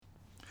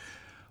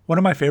One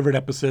of my favorite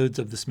episodes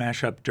of the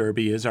Smash Up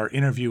Derby is our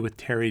interview with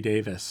Terry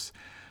Davis.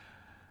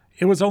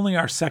 It was only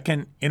our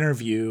second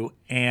interview,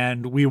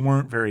 and we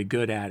weren't very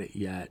good at it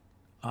yet.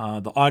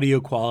 The audio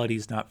quality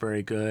is not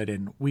very good,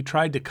 and we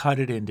tried to cut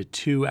it into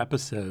 2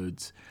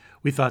 episodes.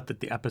 We thought that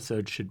the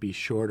episode should be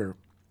shorter.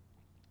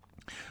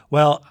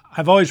 Well,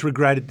 I've always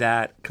regretted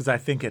that because I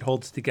think it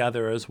holds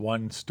together as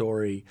one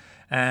story,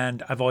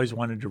 and I've always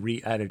wanted to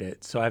re-edit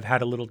it. So I've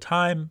had a little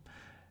time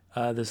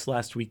this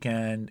last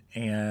weekend,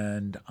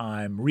 and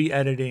I'm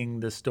re-editing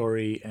the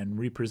story and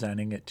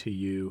representing it to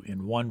you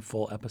in one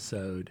full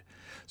episode.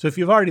 So if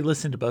you've already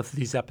listened to both of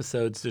these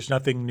episodes, there's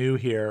nothing new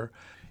here.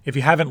 If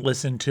you haven't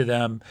listened to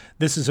them,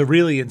 this is a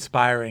really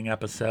inspiring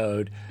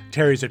episode.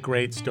 Terry's a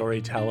great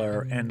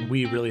storyteller, and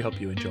we really hope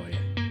you enjoy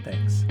it.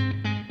 Thanks.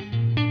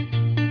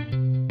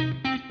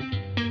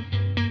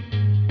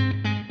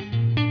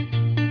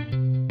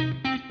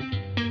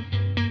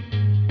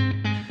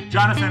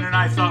 Jonathan and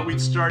I thought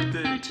we'd start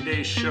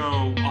today's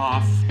show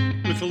off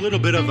with a little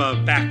bit of a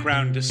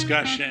background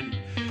discussion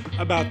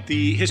about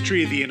the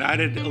history of the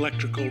United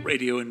Electrical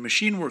Radio and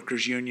Machine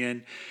Workers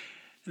Union.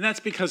 And that's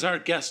because our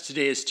guest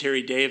today is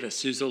Terry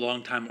Davis, who's a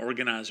longtime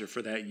organizer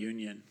for that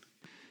union.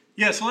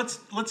 Yeah, so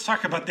let's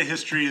talk about the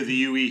history of the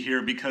UE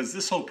here, because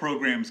this whole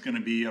program is going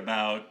to be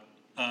about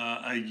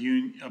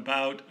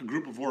about a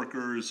group of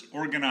workers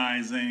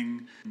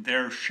organizing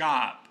their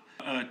shop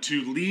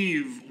to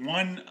leave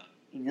one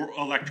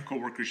electrical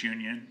workers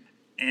union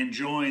and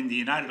join the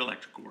United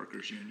Electrical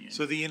Workers Union.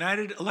 So the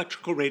United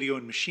Electrical Radio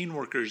and Machine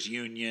Workers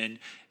Union,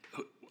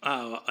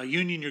 a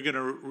union you're going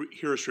to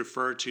hear us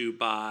refer to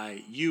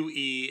by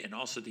UE and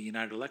also the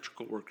United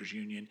Electrical Workers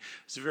Union,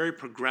 is a very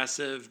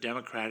progressive,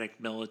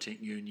 democratic,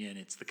 militant union.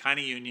 It's the kind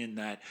of union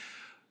that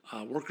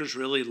workers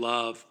really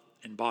love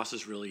and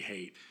bosses really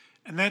hate.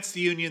 And that's the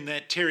union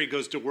that Terry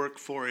goes to work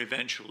for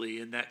eventually,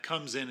 and that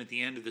comes in at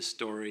the end of the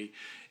story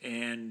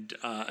and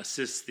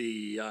assists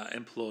the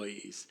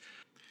employees.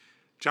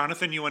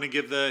 Jonathan, you want to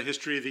give the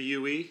history of the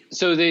UE?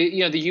 So the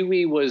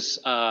UE was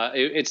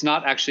it's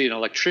not actually an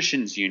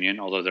electricians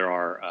union, although there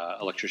are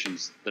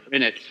electricians that are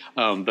in it.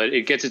 But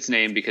it gets its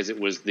name because it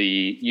was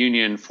the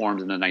union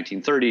formed in the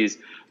 1930s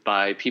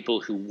by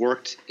people who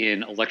worked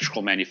in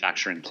electrical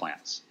manufacturing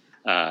plants.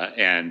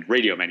 And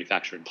radio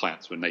manufacturing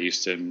plants when they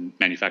used to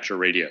manufacture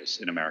radios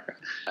in America,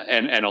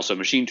 and also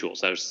machine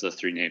tools. Those are the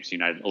 3 names: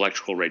 United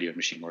Electrical Radio and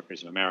Machine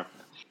Workers of America.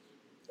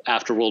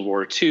 After World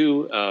War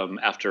II,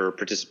 after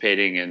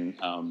participating in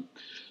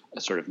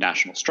sort of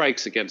national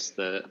strikes against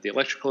the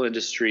electrical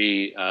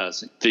industry,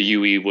 the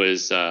UE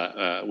was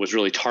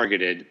really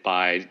targeted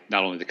by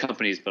not only the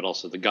companies but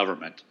also the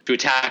government to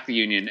attack the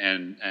union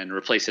and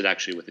replace it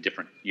actually with a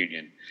different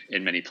union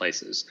in many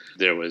places.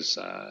 There was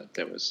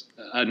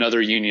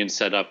another union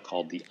set up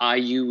called the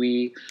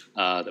IUE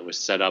that was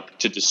set up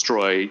to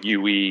destroy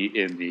UE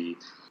in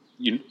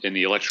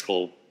the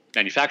electrical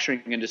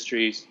manufacturing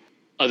industries.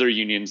 Other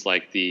unions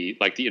like the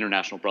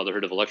International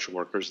Brotherhood of Electrical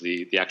Workers,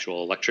 the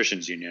actual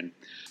electricians union,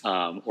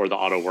 or the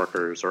auto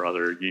workers or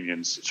other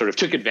unions sort of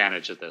took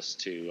advantage of this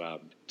to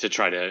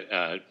try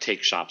to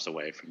take shops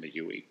away from the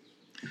UE.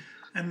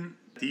 And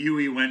the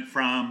UE went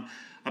from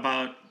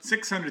about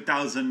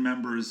 600,000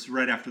 members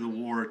right after the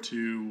war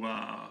to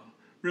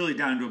really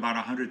down to about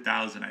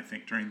 100,000, I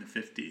think, during at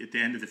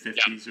the end of the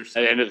 50s or so.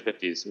 At the end of the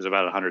 50s, it was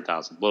about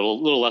 100,000, a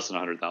little less than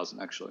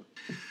 100,000 actually.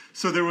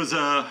 So there was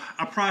a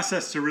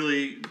process to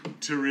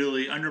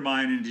really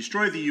undermine and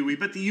destroy the UE,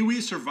 but the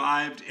UE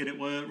survived, and it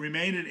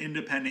remained an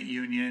independent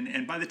union.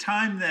 And by the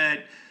time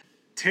that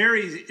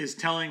Terry is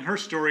telling her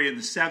story in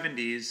the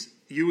 70s,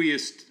 UE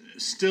is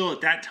still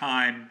at that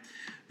time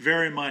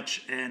very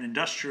much an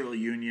industrial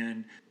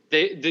union.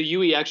 The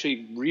UE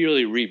actually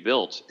really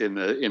rebuilt in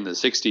the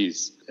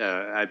 60s.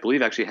 I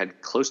believe actually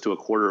had close to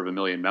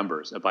 250,000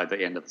 members by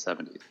the end of the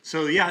 70s.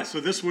 So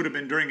this would have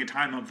been during a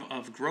time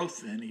of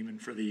growth then, even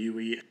for the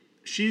UE.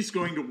 She's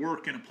going to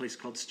work in a place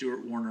called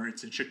Stuart Warner.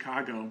 It's in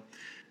Chicago.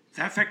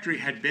 That factory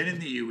had been in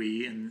the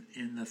UE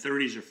in the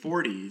 30s or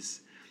 40s,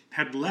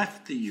 had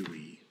left the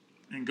UE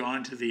and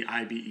gone to the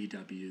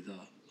IBEW, the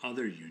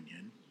other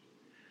union.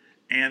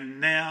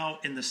 And now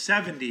in the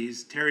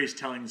 70s, Terry's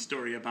telling the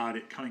story about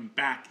it coming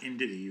back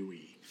into the UE.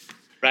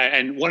 Right,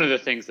 and one of the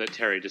things that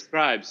Terry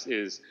describes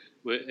is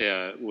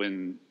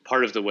when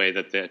part of the way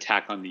that the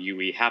attack on the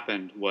UE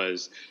happened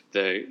was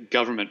the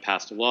government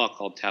passed a law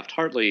called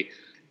Taft-Hartley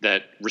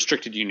that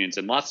restricted unions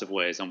in lots of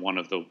ways. And one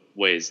of the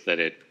ways that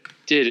it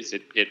did is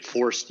it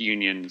forced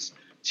unions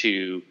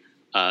to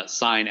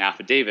sign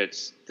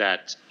affidavits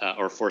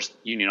or forced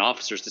union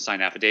officers to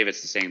sign affidavits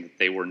saying that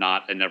they were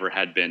not and never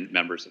had been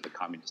members of the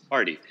Communist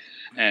Party.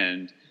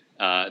 And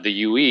the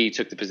UE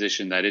took the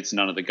position that it's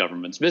none of the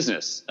government's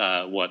business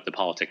what the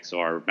politics of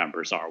our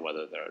members are,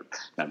 whether they're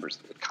members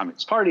of the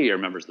Communist Party or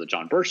members of the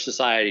John Birch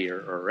Society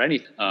or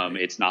anything.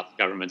 It's not the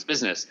government's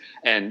business.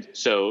 And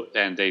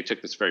they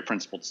took this very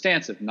principled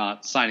stance of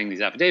not signing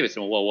these affidavits.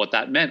 And well, what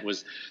that meant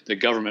was the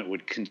government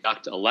would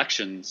conduct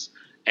elections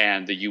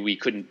and the UE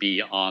couldn't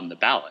be on the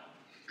ballot.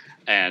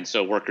 And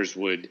so workers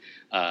would,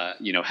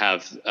 often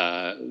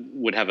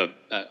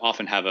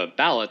have a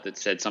ballot that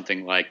said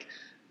something like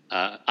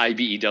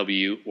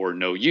IBEW or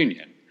no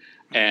union.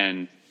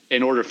 And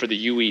in order for the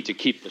UE to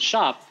keep the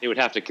shop, they would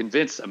have to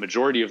convince a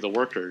majority of the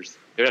workers.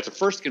 They would have to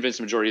first convince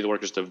the majority of the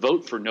workers to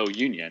vote for no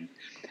union,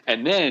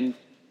 and then,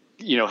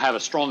 have a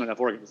strong enough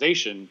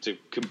organization to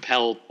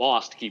compel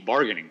boss to keep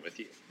bargaining with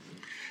you.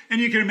 And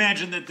you can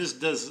imagine that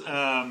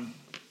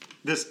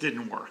this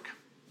didn't work.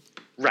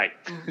 Right.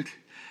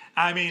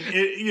 I mean,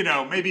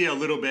 maybe a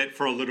little bit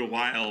for a little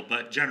while,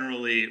 but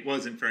generally it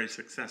wasn't very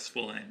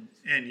successful,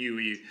 and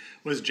UE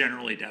was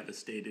generally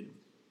devastated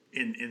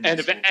in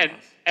this whole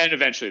process. And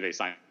eventually they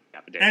signed the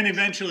affidavits. And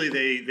eventually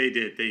they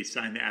did. They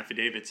signed the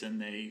affidavits, and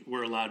they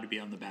were allowed to be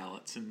on the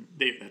ballots, and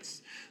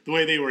that's the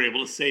way they were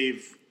able to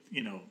save,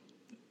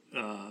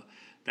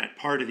 that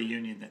part of the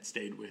union that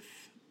stayed with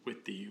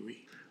the UE.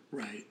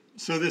 Right.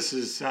 So this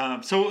is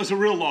so it was a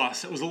real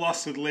loss. It was a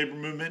loss to the labor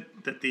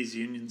movement that these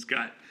unions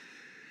got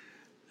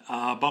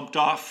bumped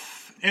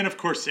off, and of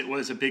course it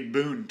was a big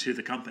boon to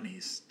the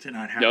companies to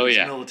not have these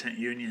militant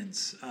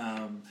unions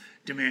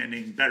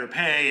demanding better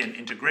pay and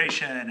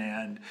integration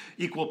and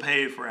equal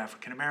pay for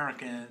African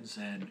Americans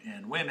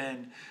and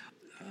women.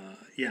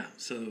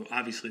 So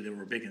obviously there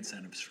were big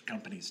incentives for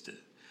companies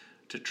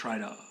to try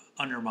to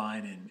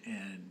undermine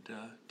and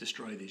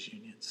destroy these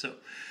unions. So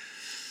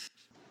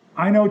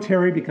I know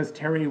Terry because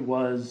Terry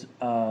was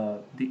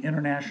the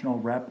international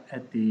rep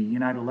at the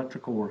United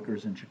Electrical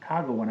Workers in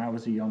Chicago when I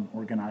was a young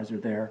organizer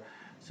there.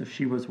 So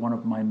she was one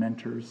of my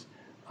mentors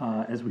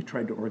as we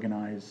tried to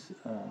organize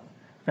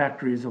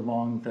factories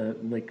along the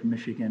Lake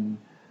Michigan,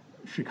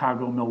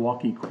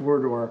 Chicago-Milwaukee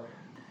corridor.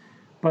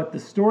 But the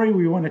story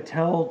we want to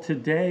tell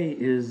today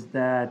is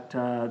that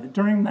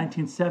during the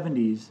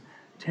 1970s,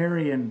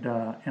 Terry and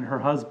her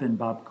husband,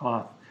 Bob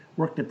Koth,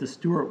 worked at the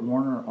Stuart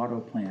Warner auto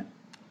plant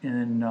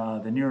in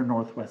the near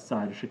northwest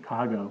side of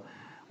Chicago,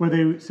 where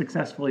they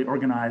successfully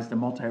organized a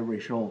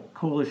multiracial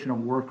coalition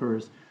of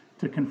workers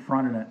to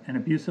confront an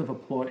abusive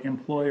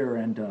employer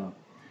and a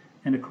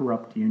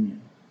corrupt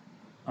union.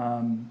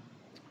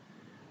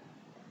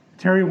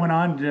 Terry went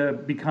on to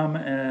become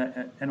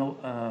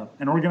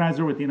an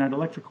organizer with the United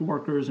Electrical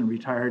Workers and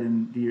retired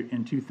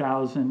in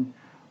 2000.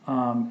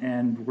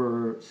 And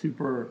we're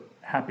super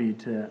happy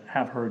to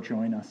have her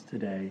join us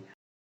today.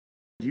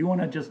 Do you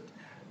want to just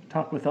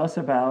talk with us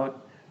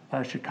about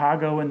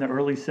Chicago in the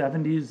early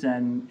 70s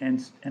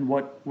and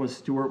what was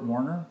Stuart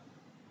Warner?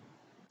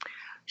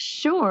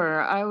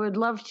 Sure, I would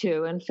love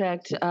to. In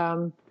fact,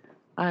 I'm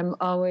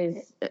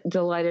always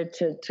delighted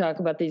to talk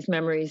about these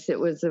memories. It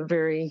was a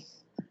very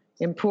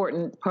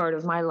important part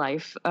of my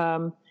life.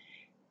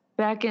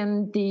 Back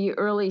in the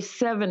early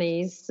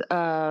 70s,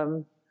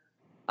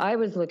 I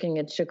was looking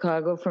at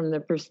Chicago from the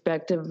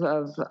perspective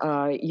of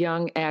a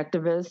young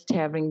activist,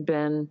 having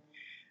been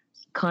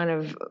kind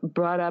of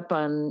brought up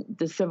on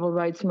the civil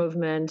rights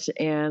movement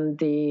and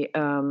the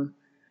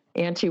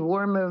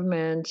anti-war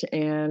movement,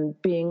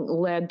 and being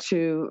led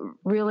to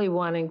really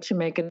wanting to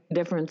make a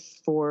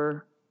difference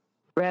for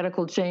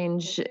radical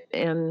change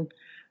in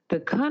the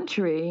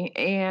country,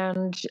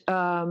 and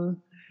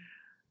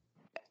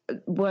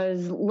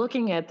was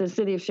looking at the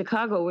city of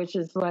Chicago, which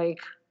is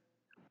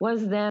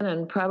was then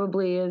and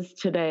probably is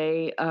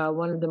today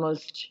one of the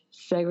most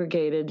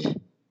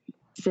segregated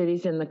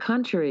cities in the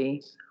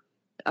country,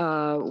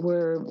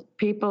 where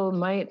people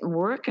might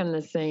work in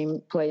the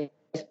same place,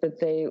 but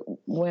they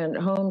went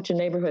home to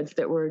neighborhoods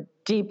that were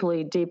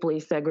deeply, deeply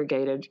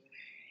segregated.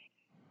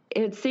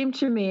 It seemed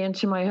to me and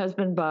to my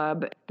husband,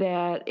 Bob,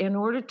 that in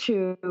order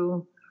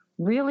to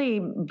really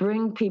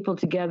bring people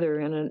together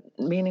in a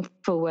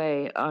meaningful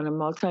way on a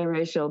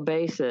multiracial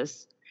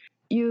basis,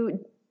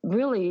 you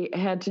really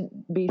had to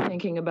be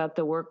thinking about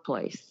the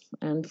workplace.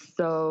 And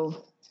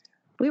so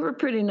we were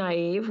pretty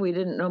naive. We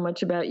didn't know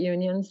much about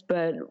unions,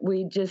 but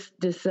we just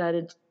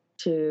decided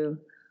to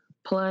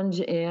plunge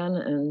in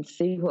and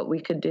see what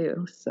we could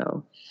do.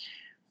 So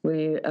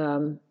we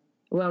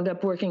wound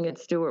up working at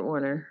Stuart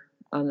Warner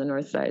on the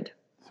north side.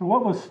 So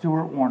what was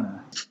Stuart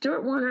Warner?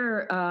 Stuart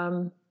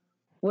Warner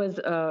was,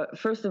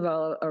 first of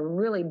all, a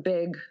really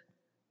big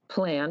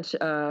plant.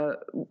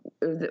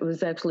 It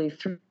was actually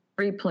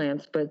three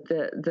plants, but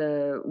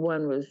the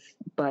one was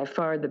by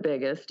far the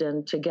biggest,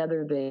 and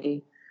together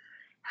they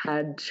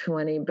had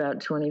about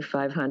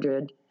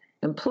 2,500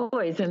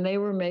 employees, and they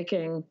were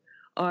making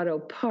auto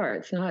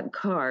parts, not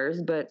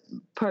cars, but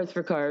parts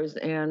for cars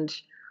and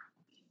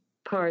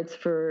parts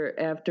for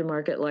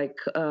aftermarket, like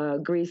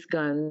grease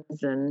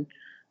guns and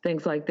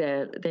things like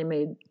that. They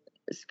made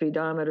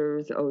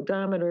speedometers,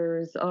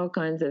 odometers, all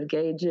kinds of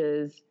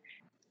gauges.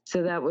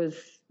 So that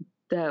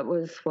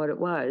was what it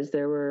was.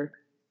 There were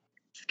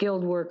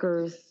skilled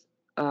workers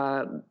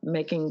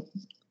making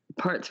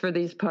parts for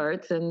these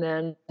parts, and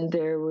then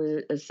there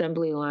were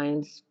assembly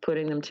lines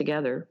putting them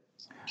together.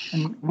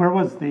 And where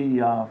was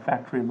the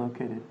factory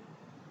located?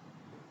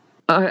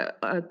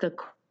 At the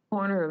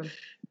corner of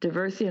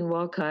Diversey and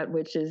Walcott,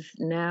 which is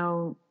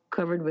now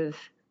covered with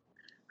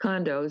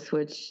condos,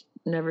 which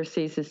never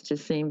ceases to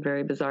seem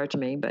very bizarre to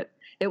me, but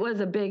It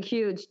was a big,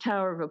 huge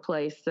tower of a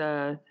place,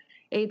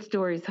 8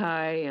 stories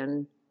high,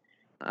 and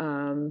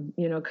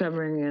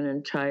covering an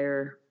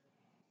entire,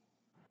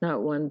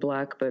 not one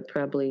block, but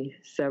probably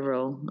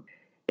several.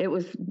 It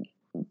was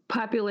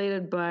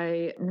populated by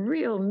a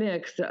real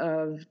mix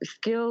of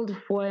skilled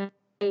white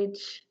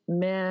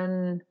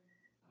men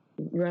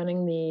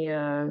running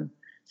the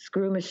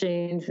screw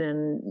machines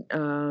and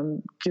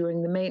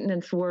doing the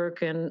maintenance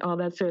work and all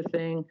that sort of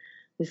thing,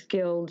 the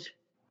skilled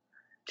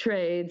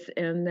trades,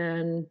 and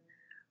then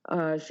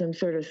some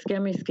sort of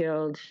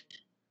semi-skilled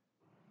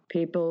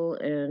people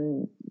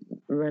and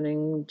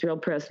running drill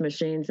press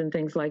machines and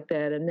things like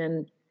that. And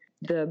then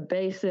the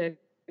basic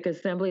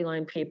assembly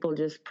line people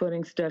just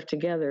putting stuff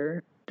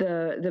together.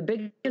 The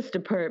biggest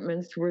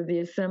departments were the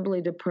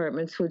assembly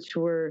departments, which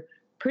were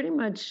pretty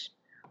much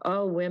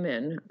all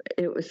women.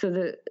 So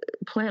the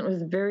plant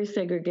was very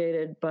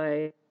segregated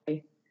by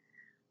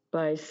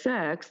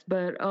sex,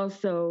 but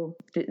also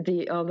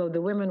although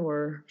the women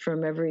were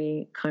from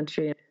every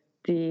country,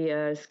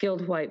 the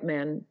skilled white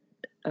men,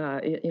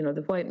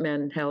 the white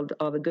men held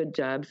all the good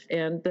jobs,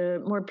 and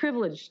the more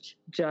privileged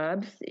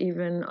jobs,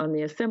 even on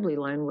the assembly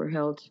line, were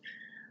held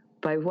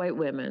by white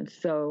women.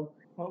 So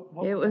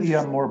it was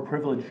a more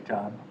privileged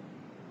job.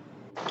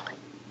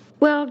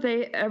 Well,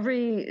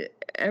 every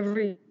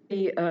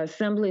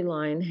assembly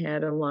line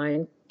had a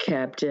line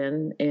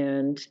captain,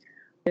 and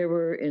there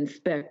were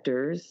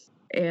inspectors,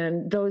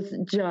 and those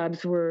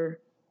jobs were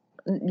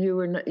you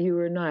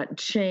were not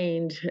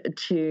chained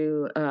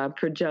to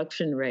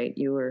production rate.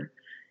 You were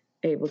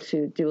able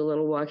to do a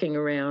little walking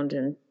around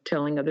and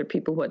telling other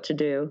people what to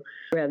do,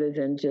 rather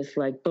than just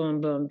like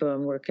boom, boom,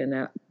 boom, working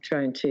out,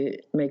 trying to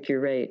make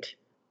your rate.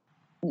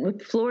 The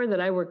floor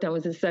that I worked on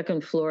was the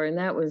second floor, and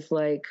that was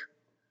like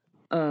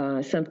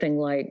something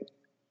like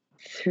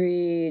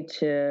 300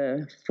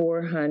 to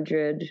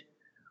 400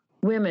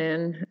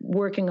 women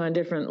working on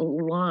different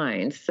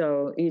lines.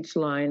 So each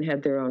line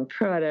had their own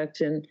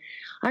product. And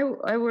I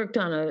worked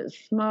on a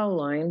small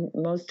line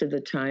most of the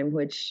time,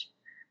 which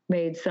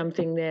made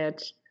something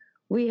that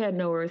we had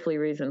no earthly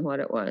reason what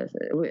it was.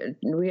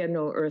 We had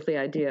no earthly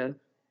idea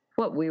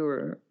what we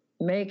were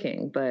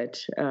making,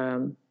 but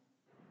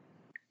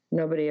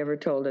nobody ever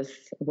told us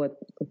what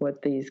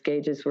these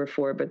gauges were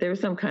for, but there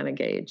was some kind of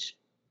gauge.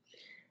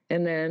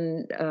 And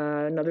then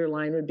another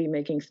line would be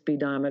making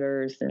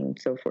speedometers and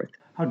so forth.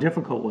 How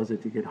difficult was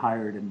it to get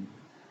hired, and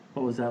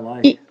what was that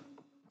like?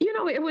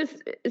 It was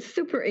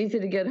super easy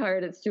to get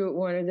hired at Stuart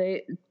Warner.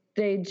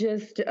 They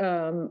just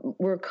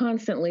were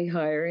constantly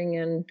hiring,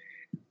 and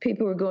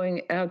people were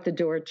going out the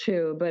door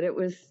too. But it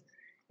was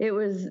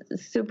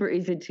super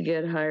easy to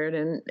get hired,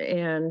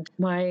 and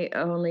my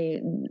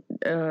only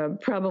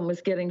problem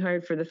was getting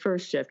hired for the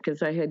first shift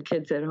because I had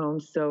kids at home,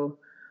 so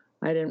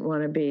I didn't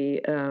want to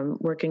be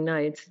working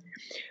nights.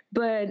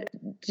 But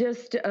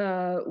just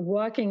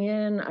walking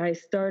in, I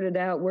started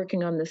out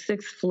working on the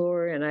 6th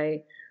floor, and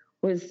I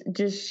was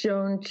just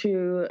shown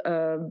to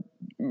a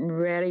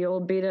ratty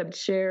old beat-up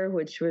chair,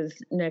 which was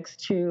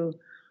next to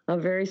a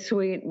very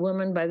sweet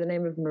woman by the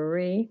name of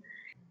Marie.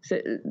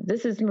 So,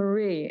 this is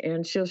Marie,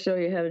 and she'll show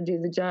you how to do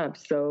the job.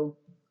 So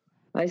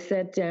I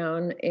sat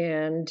down,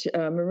 and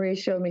Marie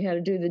showed me how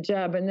to do the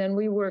job, and then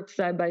we worked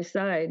side by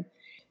side.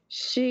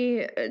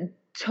 She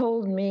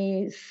told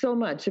me so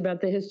much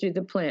about the history of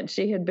the plant.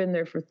 She had been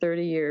there for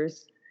 30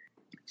 years.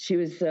 She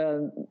was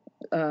an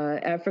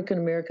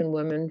African-American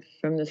woman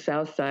from the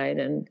South Side,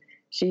 and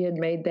she had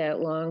made that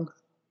long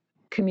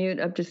commute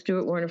up to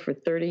Stuart Warner for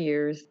 30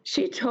 years.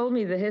 She told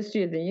me the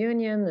history of the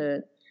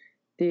union.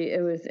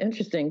 It was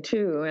interesting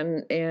too,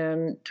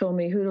 and told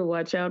me who to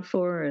watch out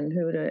for and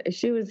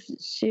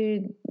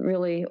she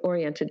really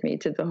oriented me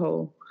to the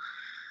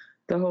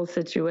whole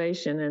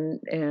situation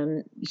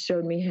and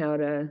showed me how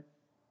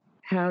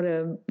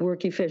to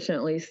work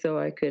efficiently so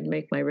I could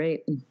make my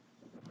rate.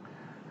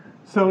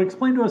 So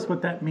explain to us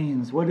what that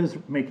means. What is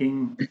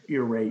making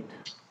your rate?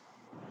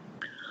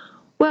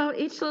 Well,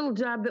 each little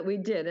job that we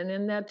did, and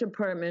in that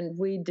department,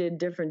 we did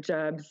different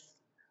jobs.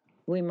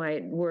 We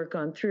might work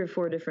on 3 or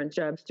 4 different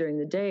jobs during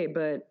the day,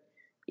 but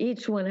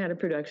each one had a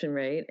production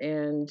rate.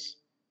 And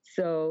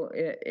so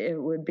it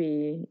would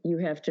be, you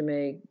have to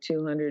make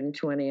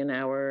 220 an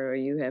hour, or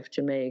you have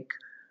to make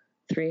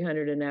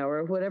 300 an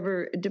hour,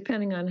 whatever,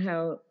 depending on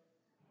how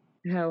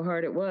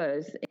hard it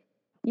was.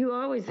 You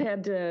always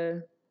had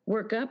to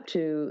work up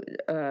to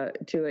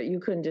it. You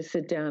couldn't just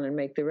sit down and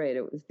make the rate.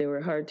 They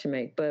were hard to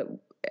make, but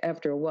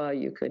after a while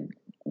you could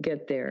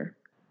get there.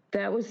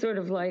 That was sort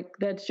of like,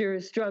 that's your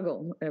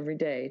struggle every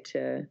day,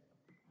 to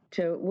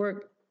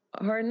work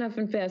hard enough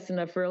and fast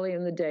enough early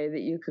in the day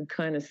that you could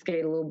kind of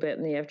skate a little bit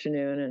in the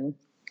afternoon.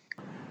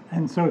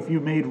 And so if you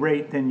made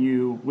rate, then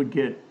you would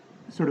get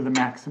sort of the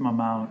maximum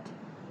amount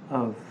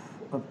of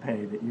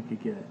pay that you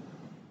could get.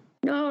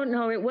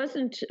 No, it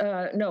wasn't.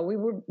 No,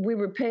 we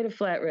were paid a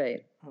flat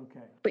rate.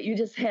 Okay. But you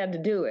just had to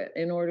do it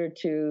in order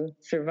to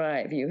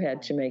survive. You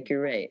had to make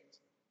your rate.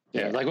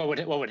 Yeah, like what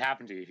would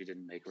happen to you if you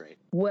didn't make rate?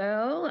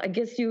 Well, I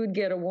guess you would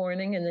get a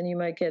warning, and then you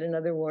might get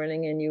another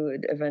warning, and you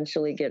would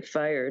eventually get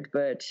fired.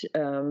 But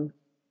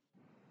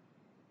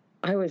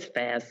I was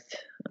fast.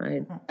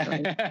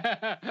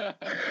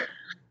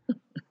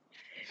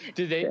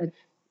 Did they?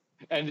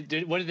 And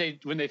did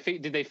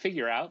they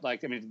figure out,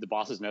 like, I mean, did the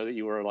bosses know that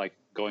you were like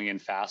going in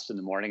fast in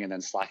the morning and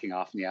then slacking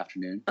off in the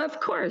afternoon? Of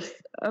course.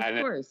 Of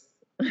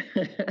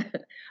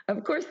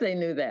course they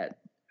knew that.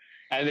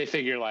 And they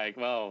figure like,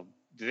 well,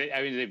 did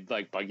they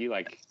like bug you?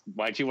 Like,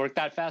 why'd you work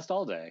that fast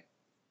all day?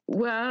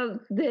 Well,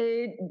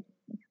 they,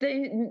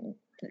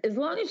 as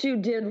long as you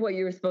did what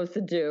you were supposed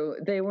to do,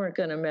 they weren't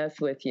going to mess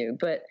with you.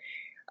 But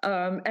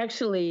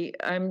actually,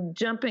 I'm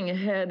jumping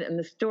ahead in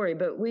the story,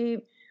 but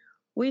we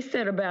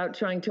set about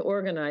trying to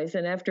organize,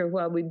 and after a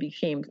while we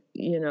became,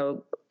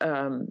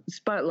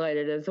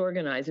 spotlighted as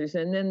organizers,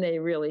 and then they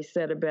really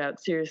set about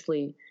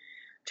seriously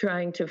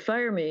trying to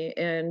fire me.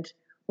 And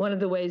one of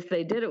the ways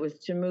they did it was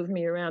to move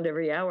me around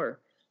every hour.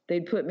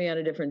 They'd put me on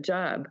a different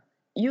job.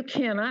 You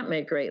cannot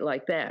make rate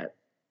like that.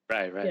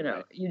 Right.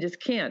 You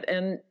just can't.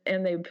 And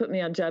they would put me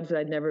on jobs that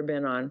I'd never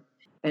been on.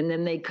 And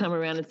then they'd come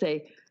around and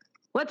say,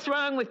 "What's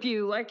wrong with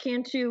you? Why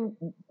can't you,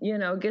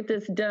 get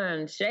this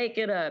done? Shake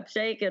it up.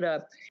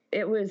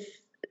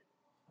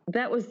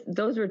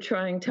 Those were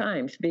trying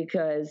times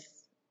because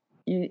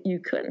you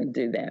couldn't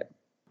do that.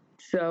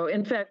 So,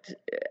 in fact,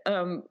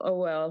 I'm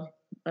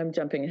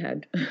jumping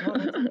ahead. No,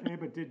 that's okay.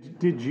 But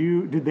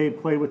did they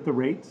play with the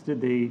rates?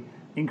 Did they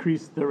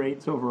increase the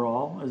rates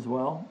overall as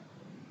well?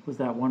 Was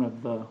that one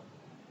of the?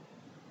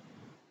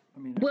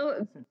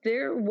 Well,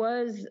 there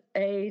was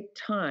a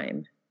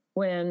time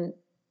when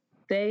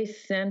they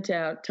sent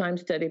out time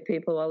study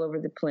people all over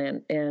the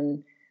plant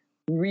and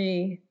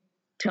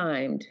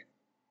retimed.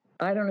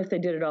 I don't know if they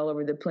did it all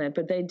over the plant,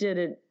 but they did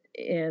it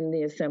in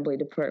the assembly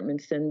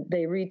departments, and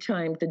they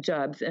retimed the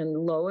jobs. And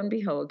lo and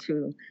behold,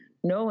 to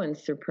no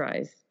one's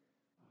surprise,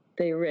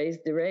 they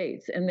raised the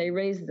rates, and they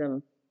raised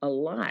them a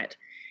lot.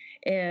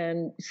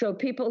 And so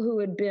people who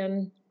had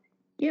been,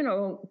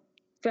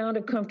 found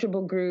a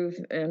comfortable groove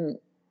and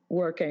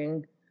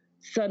working,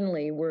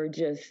 suddenly were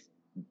just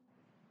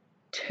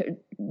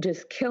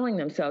killing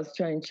themselves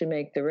trying to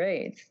make the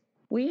rates.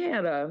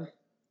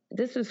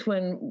 This was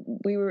when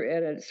we were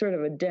at a sort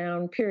of a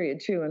down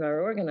period too in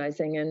our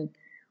organizing, and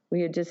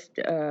we had just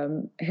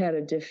had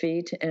a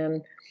defeat,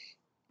 and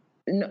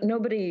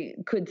nobody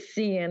could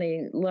see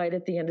any light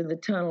at the end of the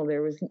tunnel.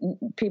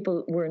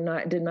 People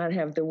did not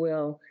have the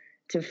will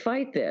to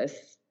fight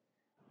this.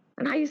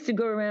 And I used to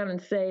go around and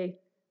say,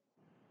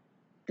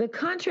 the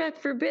contract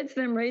forbids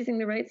them raising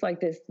the rates like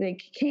this. They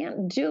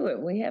can't do it.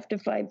 We have to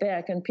fight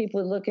back. And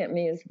people would look at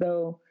me as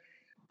though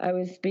I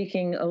was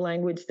speaking a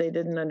language they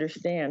didn't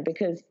understand,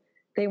 because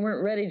they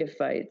weren't ready to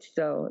fight.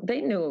 So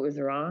they knew it was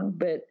wrong,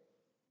 but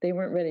they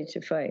weren't ready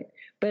to fight.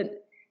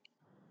 But,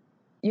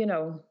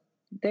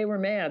 they were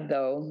mad,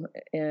 though.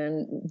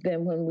 And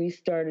then when we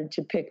started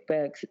to pick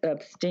back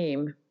up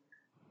steam,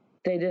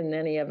 they didn't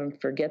any of them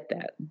forget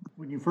that.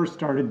 When you first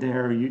started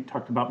there, you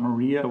talked about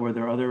Maria. Were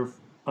there other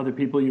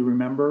people you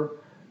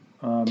remember?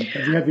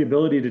 Did you have the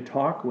ability to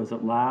talk? Was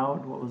it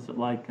loud? What was it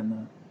like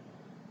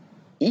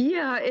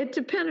Yeah, it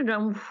depended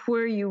on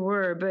where you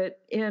were. But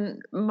in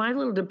my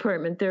little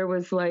department, there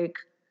was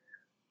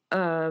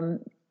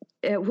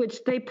at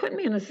which they put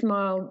me in a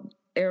small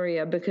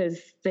area because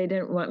they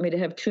didn't want me to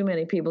have too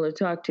many people to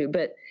talk to.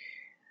 But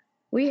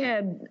we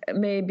had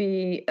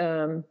maybe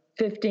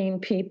 15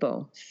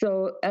 people.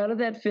 So out of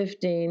that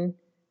 15,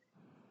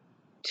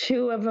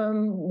 2 of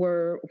them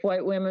were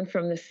white women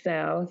from the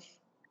South,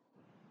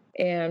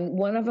 and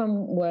one of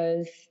them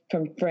was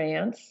from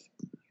France,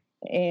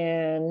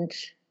 and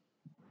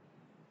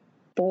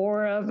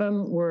 4 of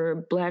them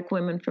were Black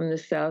women from the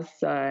South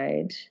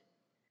Side,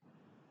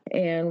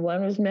 and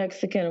one was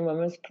Mexican, and one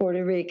was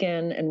Puerto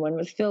Rican, and one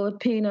was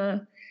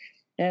Filipina,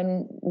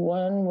 and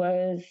one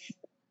was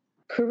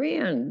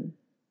Korean.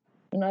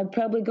 And I've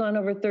probably gone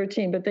over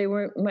 13, but they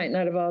might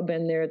not have all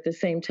been there at the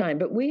same time.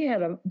 But we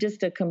had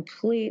just a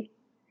complete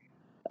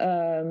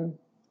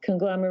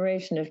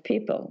conglomeration of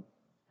people.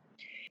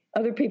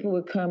 Other people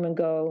would come and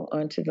go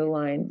onto the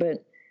line,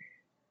 but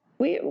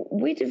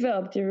we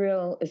developed a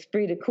real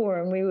esprit de corps,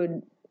 and we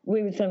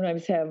would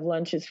sometimes have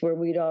lunches where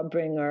we'd all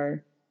bring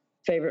our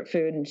favorite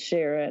food and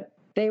share it.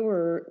 They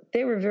were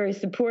very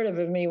supportive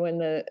of me when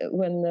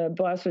the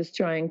boss was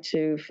trying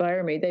to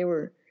fire me. They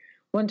were.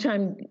 One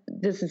time,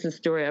 this is a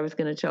story I was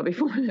going to tell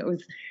before. It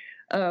was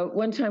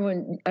one time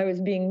when I was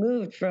being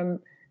moved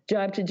from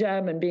job to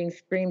job and being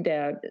screamed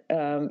at,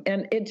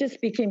 and it just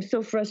became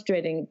so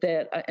frustrating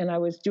and I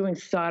was doing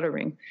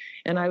soldering,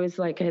 and I was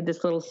I had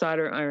this little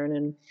solder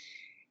iron,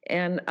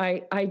 and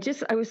I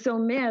was so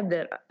mad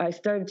that I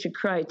started to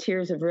cry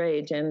tears of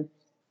rage, and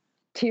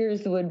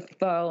tears would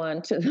fall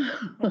onto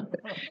the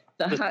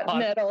hot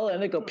metal,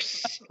 and it'd go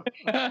psh.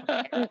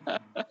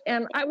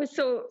 And I was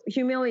so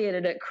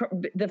humiliated at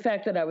the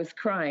fact that I was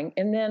crying.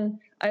 And then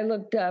I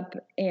looked up,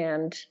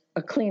 and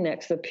a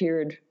Kleenex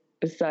appeared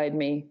beside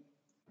me.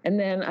 And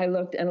then I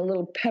looked, and a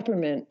little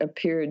peppermint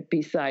appeared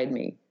beside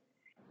me.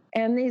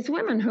 And these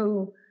women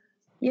who,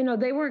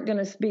 they weren't going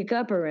to speak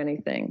up or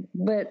anything,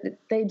 but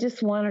they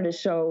just wanted to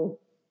show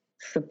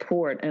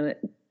support. And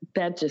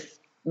that just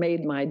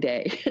made my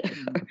day.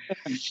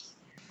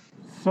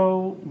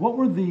 So what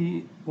were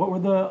the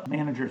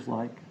managers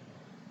like?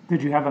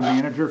 Did you have a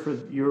manager for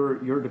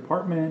your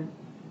department?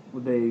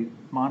 Would they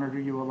monitor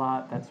you a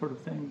lot, that sort of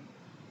thing?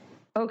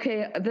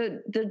 Okay,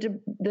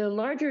 the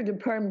larger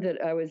department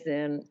that I was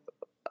in,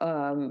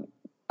 on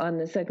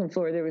the second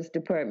floor, there was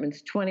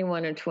departments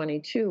 21 and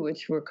 22,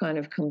 which were kind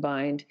of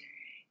combined,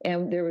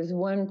 and there was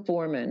one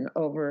foreman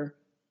over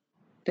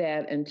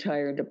that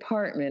entire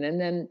department, and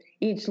then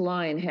each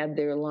line had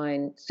their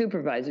line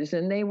supervisors,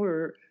 and they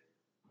were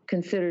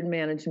considered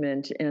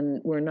management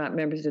and were not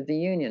members of the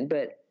union.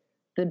 But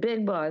the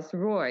big boss,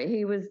 Roy,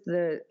 he was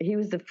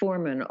the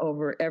foreman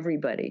over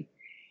everybody.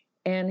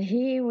 And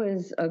he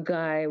was a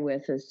guy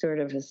with a sort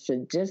of a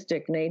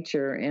sadistic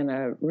nature and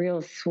a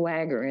real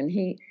swagger. And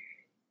he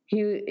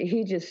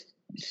just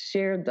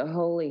shared the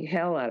holy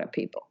hell out of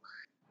people.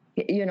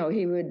 You know,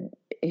 he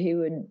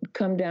would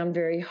come down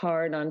very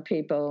hard on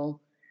people,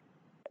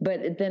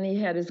 but then he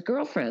had his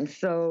girlfriends.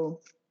 So,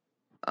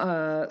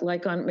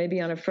 like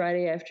maybe on a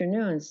Friday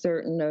afternoon,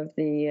 certain of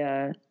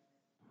the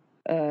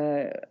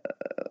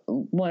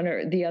one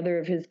or the other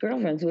of his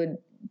girlfriends would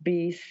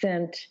be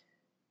sent,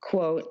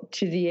 quote,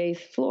 to the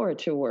 8th floor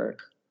to work.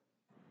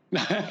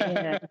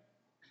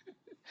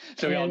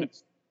 So we all know.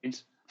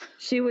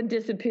 She would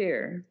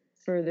disappear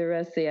for the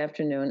rest of the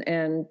afternoon,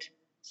 and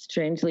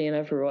strangely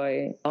enough,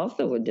 Roy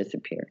also would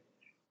disappear.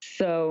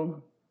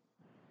 So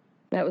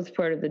that was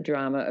part of the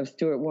drama of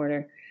Stuart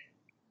Warner.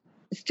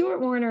 Stuart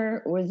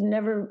Warner was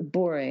never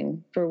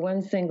boring for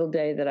one single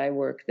day that I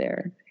worked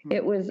there.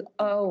 It was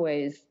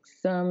always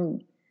some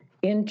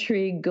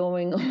intrigue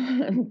going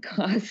on,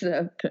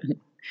 gossip and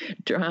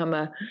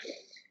drama.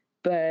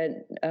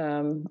 But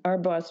our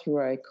boss,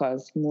 Roy,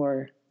 caused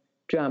more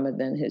drama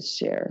than his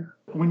share.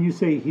 When you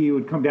say he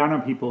would come down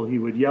on people, he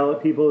would yell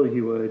at people,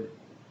 he would...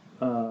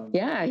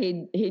 Yeah,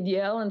 he'd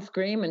yell and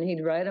scream, and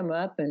he'd write them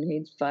up, and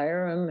he'd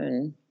fire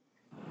them.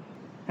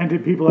 And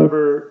did people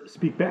ever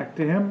speak back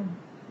to him?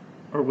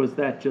 Or was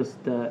that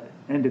just the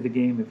end of the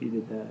game if you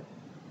did that?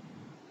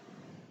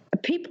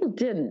 People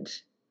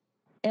didn't.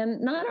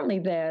 And not only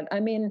that, I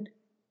mean,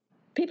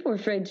 people were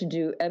afraid to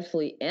do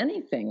absolutely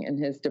anything in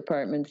his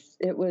departments.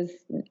 It was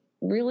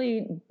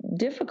really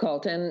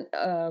difficult. And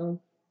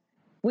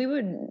we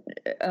would,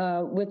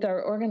 with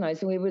our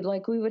organizing, we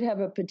would have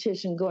a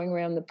petition going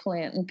around the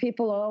plant, and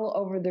people all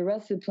over the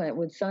rest of the plant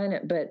would sign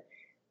it. But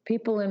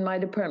people in my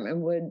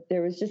department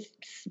there was just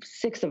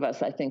 6 of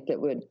us, I think, that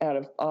would, out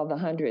of all the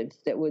hundreds,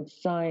 that would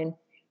sign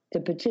the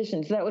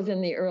petitions. That was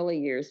in the early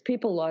years.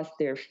 People lost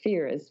their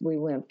fear as we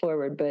went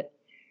forward. But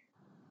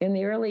in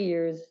the early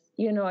years,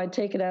 you know, I'd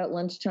take it out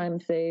lunchtime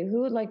and say,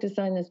 who would like to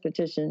sign this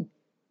petition?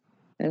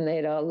 And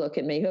they'd all look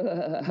at me.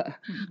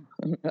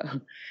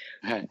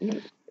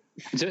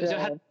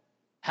 So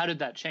how did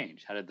that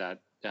change? How did that,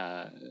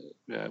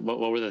 what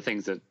were the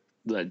things that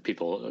led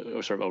people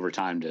sort of over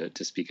time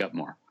to speak up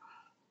more?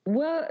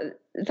 Well,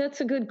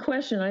 that's a good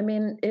question. I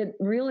mean, it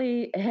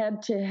really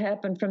had to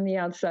happen from the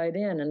outside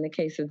in the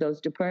case of those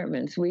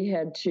departments. We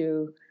had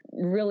to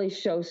really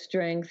show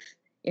strength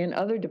in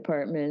other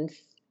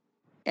departments,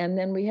 and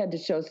then we had to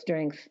show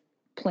strength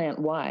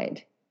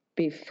plant-wide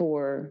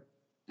before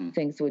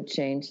things would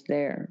change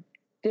there.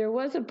 There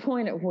was a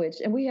point at which,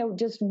 and we had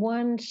just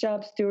one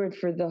shop steward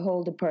for the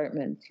whole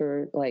department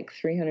for like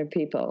 300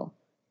 people.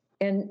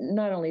 And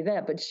not only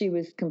that, but she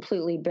was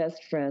completely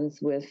best friends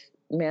with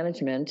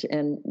management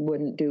and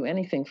wouldn't do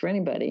anything for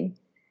anybody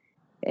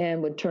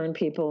and would turn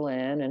people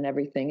in and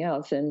everything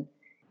else. And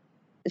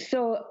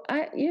so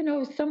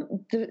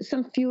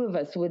some few of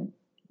us would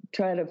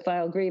try to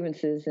file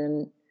grievances,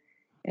 and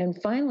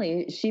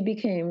finally she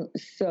became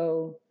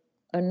so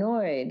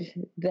annoyed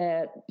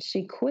that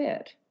she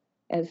quit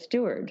as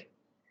steward.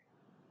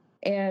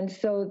 And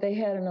so they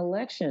had an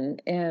election,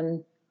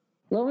 and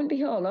lo and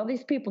behold, all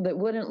these people that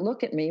wouldn't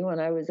look at me when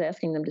I was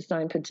asking them to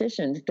sign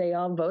petitions, they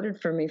all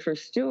voted for me for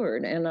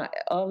steward. And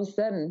all of a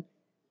sudden,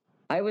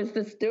 I was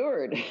the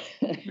steward.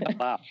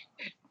 Wow.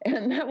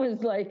 And that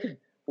was like,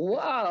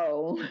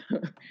 whoa.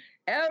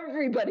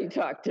 Everybody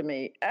talked to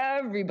me.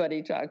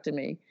 Everybody talked to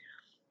me.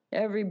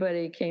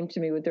 Everybody came to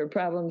me with their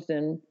problems,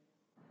 and,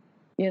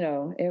 you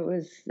know, it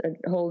was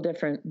a whole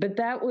different. But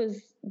that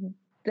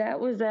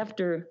was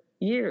after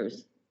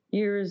years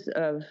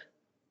of,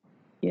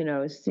 you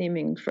know,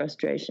 seeming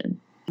frustration.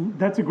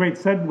 That's a great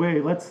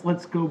segue.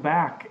 Let's go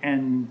back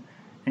and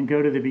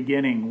go to the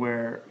beginning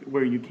where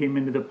you came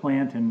into the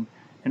plant,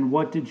 and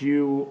what did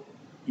you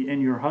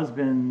and your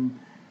husband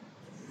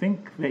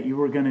think that you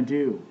were going to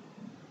do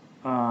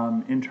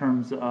in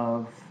terms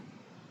of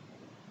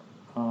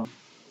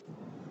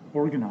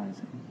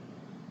organizing?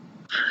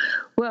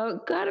 Well,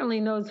 God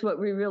only knows what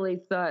we really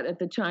thought at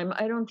the time.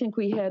 I don't think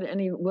we had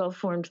any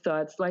well-formed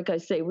thoughts. Like I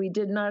say, we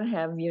did not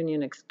have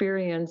union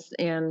experience,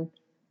 and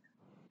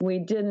we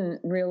didn't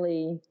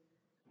really,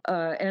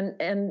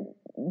 and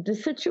the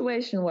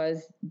situation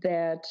was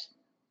that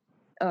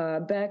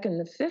back in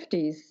the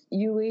 50s,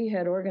 UE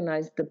had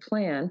organized the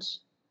plant,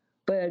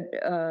 but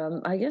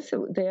I guess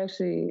they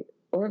actually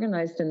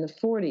organized in the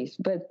 40s.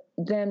 But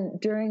then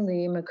during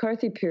the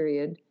McCarthy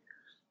period,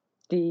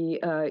 the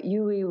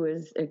UE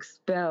was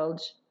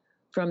expelled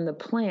from the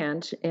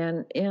plant,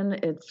 and in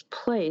its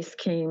place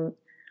came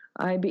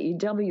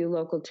IBEW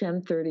Local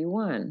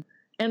 1031.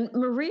 And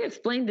Marie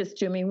explained this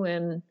to me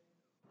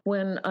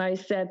when I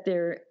sat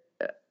there,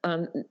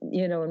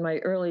 in my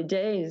early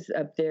days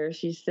up there.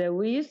 She said,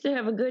 we used to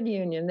have a good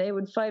union. They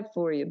would fight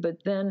for you.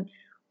 But then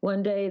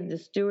one day the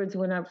stewards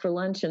went out for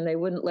lunch and they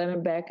wouldn't let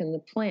them back in the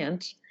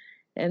plant.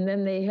 And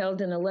then they held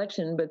an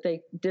election, but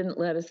they didn't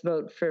let us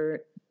vote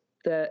for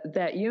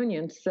that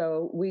union.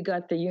 So we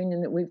got the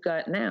union that we've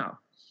got now.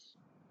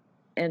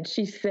 And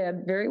she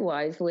said very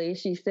wisely,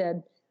 she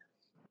said,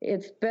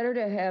 it's better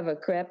to have a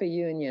crappy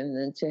union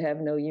than to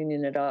have no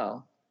union at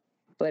all.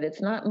 But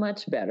it's not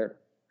much better.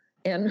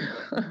 And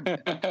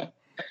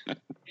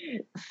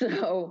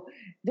so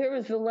there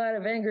was a lot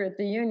of anger at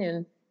the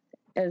union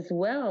as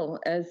well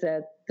as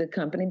at the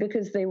company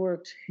because they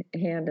worked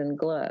hand in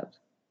glove.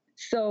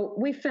 So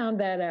we found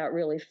that out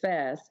really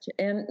fast.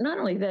 And not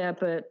only that,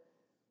 but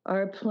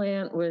our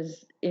plant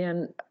was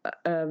in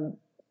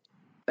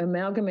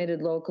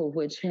amalgamated local,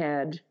 which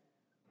had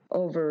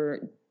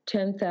over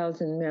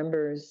 10,000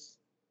 members.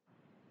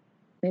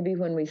 Maybe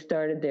when we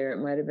started there, it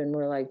might have been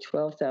more like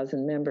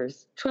 12,000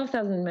 members.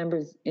 12,000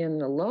 members in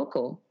the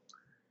local.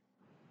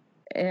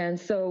 And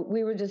so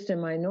we were just a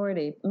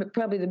minority,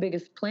 probably the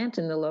biggest plant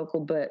in the local,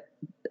 but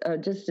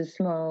just a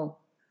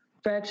small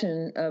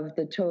fraction of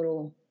the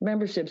total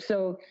membership.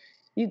 So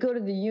you go to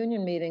the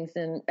union meetings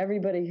and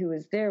everybody who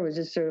was there was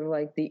just sort of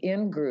like the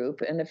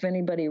in-group. And if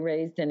anybody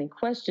raised any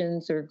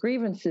questions or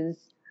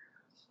grievances,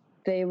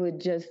 they would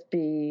just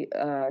be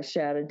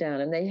shouted down.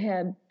 And they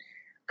had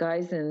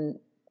guys in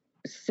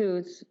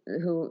suits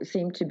who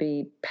seemed to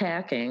be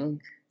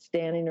packing,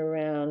 standing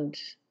around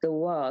the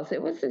walls.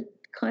 It was a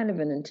kind of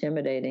an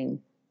intimidating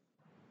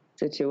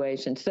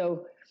situation.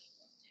 So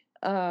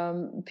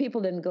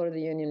people didn't go to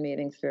the union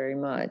meetings very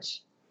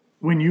much.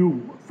 When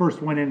you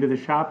first went into the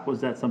shop,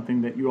 was that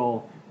something that you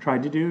all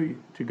tried to do,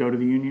 to go to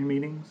the union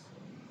meetings?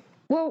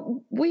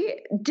 Well,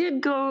 we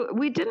didn't go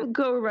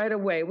right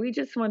away. We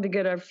just wanted to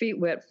get our feet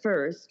wet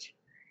first.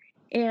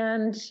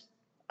 And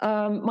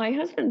my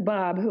husband,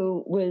 Bob,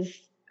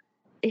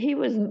 he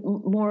was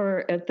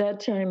more, at that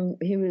time,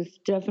 he was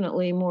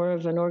definitely more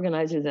of an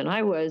organizer than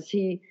I was.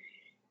 He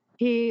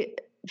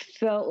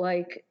felt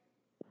like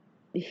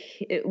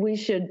we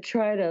should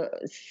try to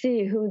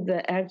see who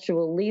the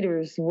actual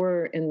leaders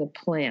were in the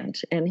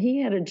plant. And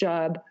he had a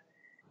job,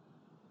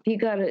 he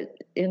got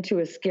into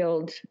a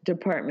skilled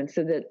department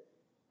so that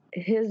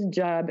his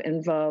job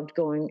involved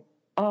going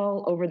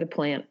all over the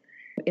plant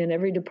in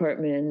every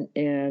department.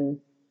 And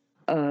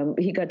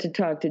he got to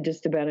talk to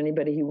just about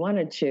anybody he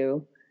wanted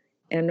to.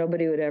 And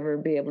nobody would ever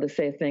be able to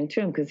say a thing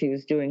to him because he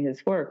was doing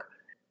his work.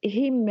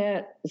 He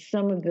met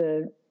some of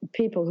the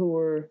people who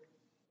were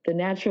the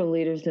natural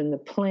leaders in the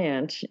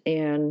plant,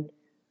 and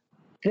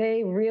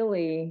they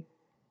were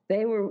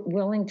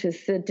willing to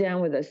sit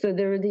down with us. So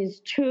there were these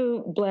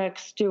two black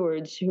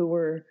stewards who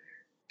were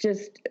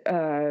just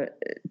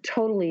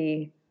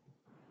totally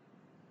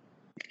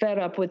fed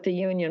up with the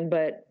union,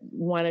 but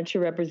wanted to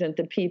represent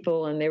the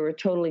people, and they were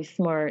totally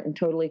smart and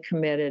totally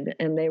committed,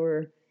 and they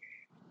were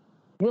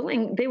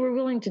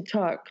willing to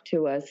talk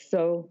to us.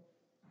 So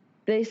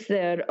they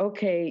said,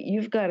 okay,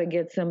 you've got to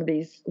get some of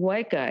these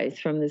white guys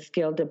from the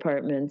skilled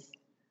departments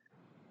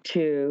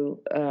to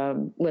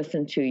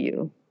listen to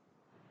you.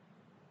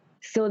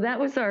 So that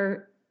was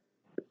sort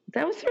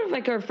of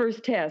like our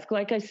first task.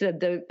 Like I said,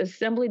 the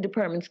assembly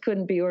departments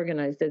couldn't be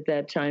organized at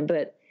that time,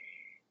 but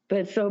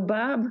so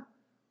Bob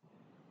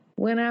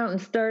went out and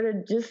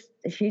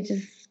he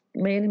just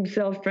made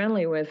himself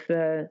friendly with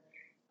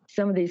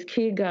some of these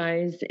key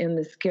guys in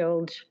the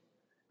skilled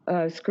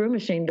screw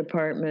machine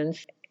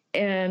departments.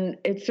 And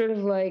it's sort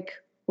of like,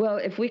 well,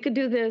 if we could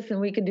do this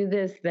and we could do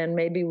this, then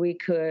maybe we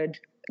could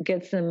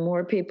get some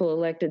more people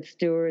elected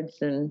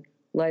stewards and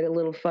light a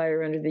little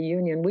fire under the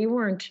union. We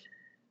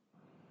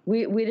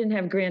didn't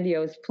have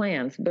grandiose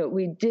plans, but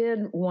we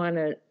did want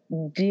to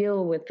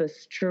deal with the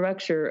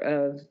structure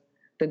of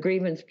the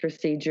grievance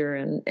procedure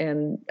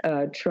and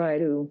try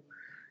to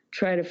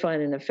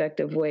find an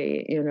effective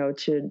way,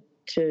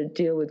 to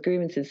deal with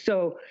grievances.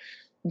 So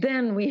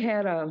then we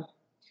had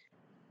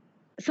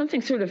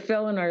something sort of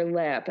fell in our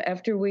lap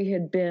after we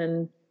had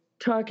been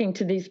talking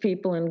to these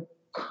people and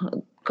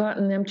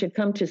gotten them to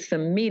come to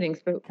some meetings.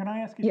 But can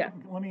I ask you? Yeah.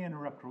 Let me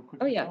interrupt real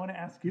quick. Oh, yeah. I want to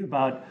ask you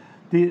about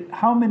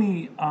how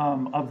many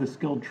of the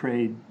skilled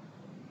trade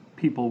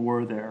people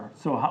were there?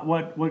 So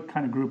what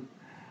kind of group,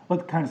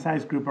 what kind of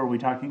size group are we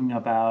talking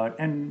about?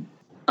 And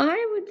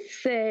I would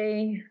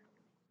say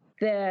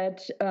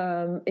that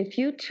if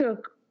you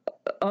took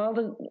all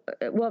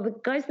the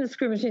guys in the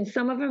screw machine,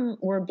 some of them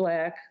were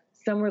black,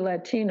 some were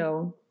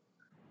Latino,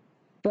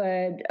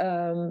 but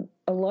a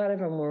lot of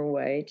them were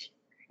white.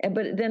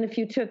 But then if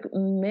you took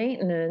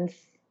maintenance,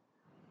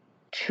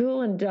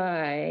 tool and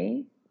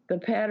die, the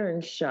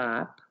pattern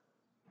shop,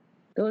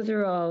 those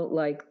are all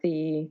like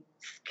the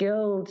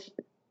skilled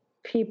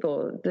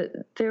people.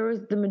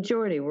 The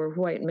majority were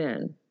white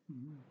men,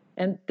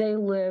 and they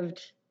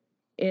lived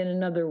in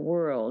another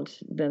world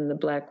than the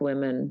black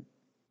women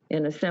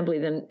in assembly.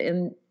 Then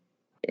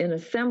in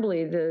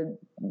assembly, it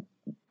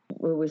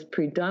was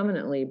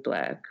predominantly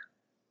black,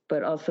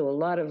 but also a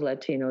lot of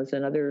Latinos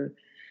and other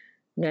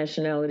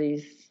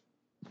nationalities,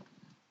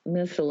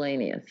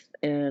 miscellaneous,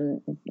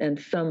 and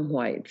some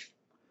whites.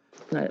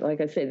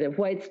 Like I say, the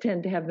whites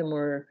tend to have the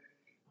more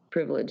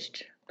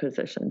privileged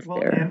positions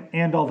there.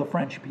 And all the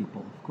French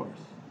people, of course.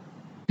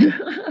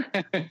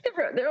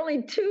 There are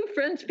only 2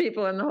 French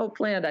people in the whole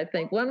plant, I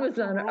think. One was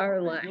on our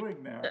line. What are you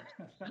doing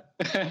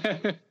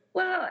there?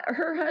 Well,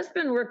 her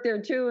husband worked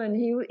there too, and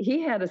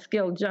he had a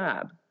skilled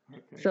job,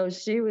 so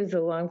she was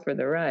along for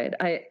the ride.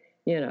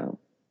 He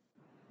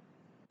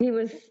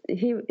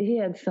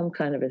had some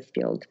kind of a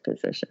skilled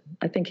position.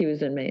 I think he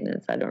was in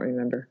maintenance. I don't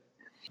remember.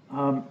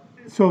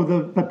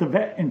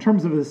 In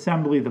terms of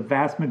assembly, the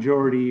vast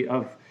majority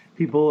of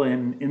people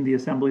in the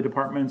assembly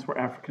departments were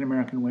African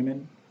American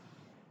women.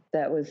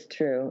 That was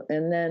true.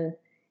 And then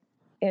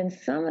in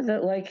some of the,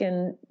 like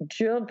in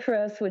drill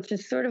press, which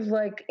is sort of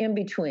like in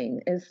between,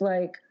 it's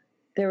like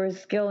there was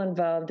skill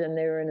involved and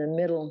they were in the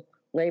middle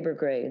labor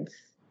grades.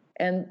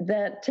 And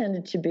that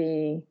tended to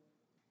be,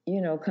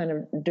 kind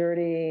of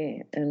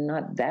dirty and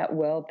not that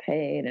well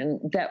paid. And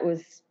that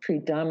was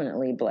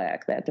predominantly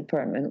black. That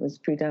department was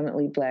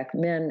predominantly black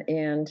men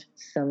and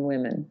some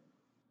women,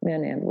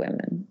 men and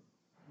women.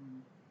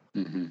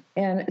 Mm-hmm.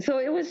 And so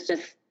it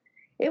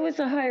was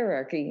a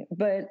hierarchy,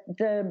 but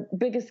the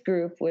biggest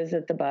group was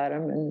at the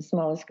bottom and the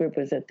smallest group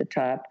was at the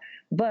top.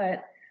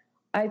 But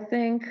I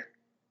think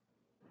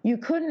you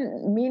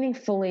couldn't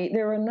meaningfully,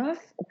 there were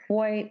enough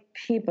white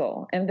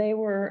people and they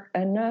were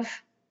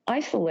enough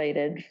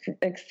isolated,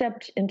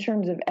 except in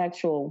terms of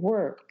actual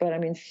work. But I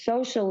mean,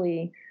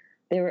 socially,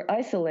 they were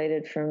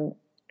isolated from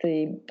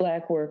the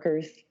black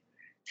workers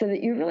so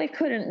that you really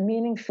couldn't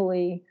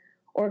meaningfully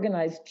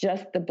organize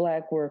just the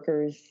black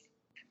workers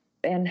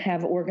and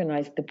have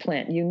organized the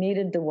plant. You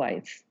needed the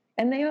whites.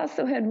 And they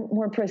also had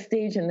more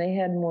prestige and they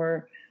had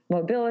more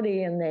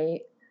mobility and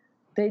they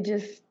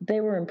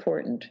were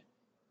important.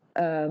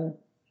 And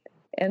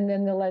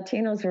then the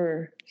Latinos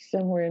were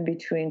somewhere in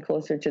between,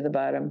 closer to the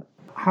bottom.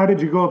 How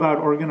did you go about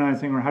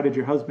organizing, or how did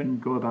your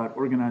husband go about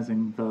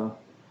organizing the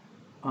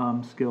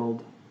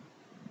skilled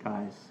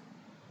guys?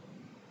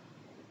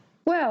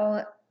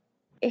 Well,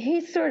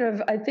 he sort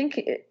of, I think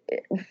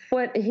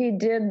what he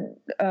did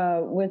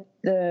with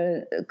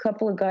a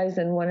couple of guys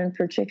and one in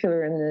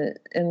particular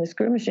in the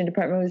screw machine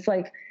department was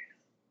like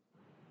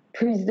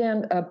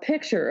present a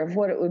picture of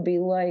what it would be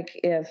like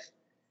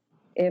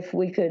if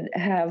we could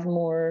have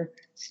more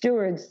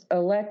stewards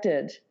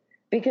elected,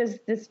 because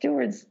the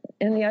stewards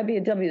in the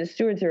IBW, the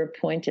stewards are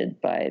appointed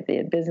by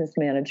the business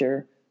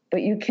manager,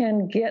 but you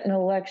can get an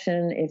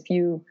election if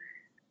you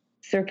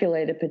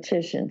circulate a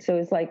petition. So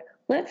it's like,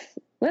 let's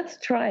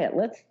try it.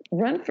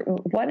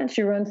 Why don't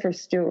you run for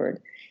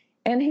steward?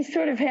 And he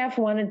sort of half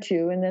wanted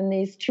to, and then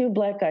these 2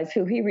 black guys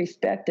who he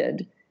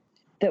respected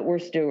that were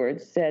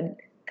stewards said,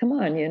 come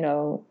on,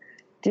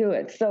 do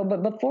it. So,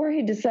 but before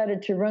he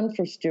decided to run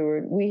for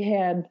steward, we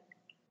had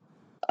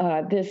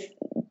this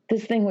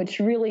thing which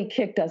really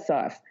kicked us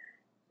off.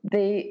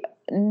 The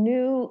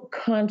new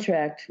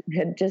contract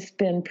had just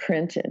been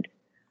printed.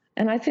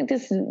 And I think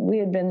we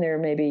had been there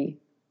maybe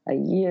a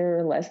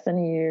year, less than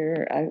a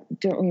year. I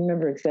don't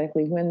remember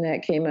exactly when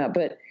that came out,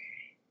 but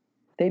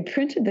they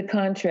printed the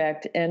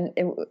contract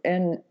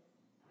and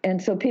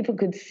so people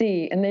could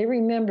see, and they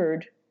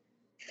remembered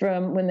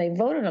from when they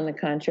voted on the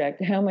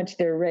contract how much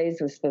their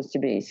raise was supposed to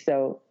be.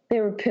 So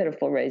they were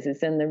pitiful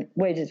raises and the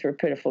wages were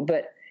pitiful.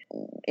 But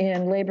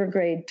in labor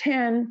grade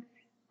 10,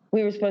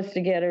 we were supposed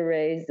to get a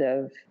raise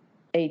of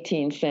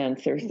 18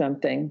 cents or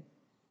something.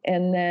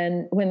 And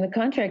then when the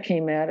contract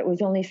came out, it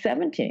was only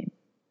 17.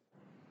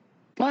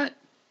 What?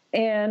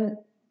 And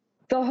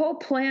the whole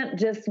plant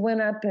just went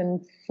up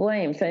in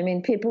flames. I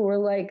mean, people were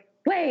like,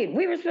 wait,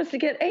 we were supposed to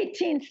get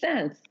 18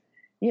 cents.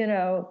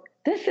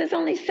 This is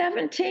only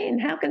 17.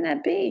 How can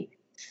that be?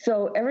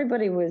 So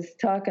everybody was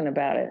talking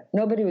about it.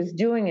 Nobody was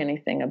doing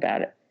anything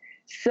about it.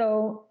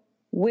 So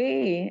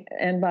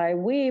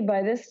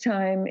by this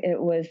time, it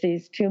was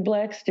these 2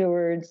 black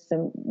stewards,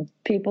 some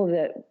people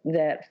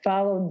that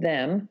followed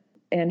them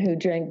and who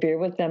drank beer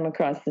with them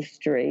across the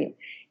street.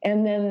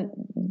 And then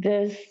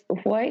this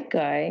white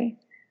guy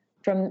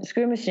from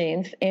screw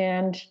machines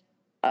and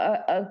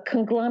a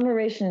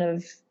conglomeration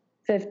of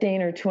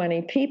 15 or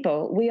 20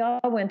 people. We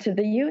all went to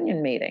the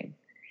union meeting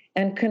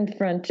and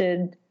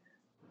confronted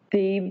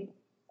the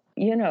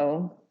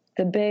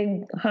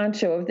big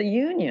honcho of the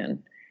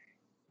union,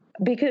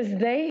 because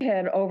they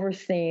had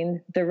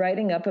overseen the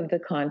writing up of the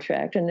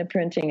contract and the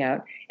printing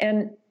out.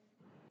 And,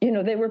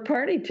 they were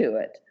party to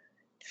it.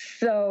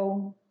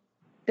 So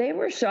they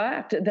were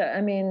shocked.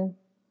 The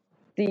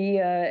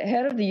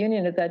head of the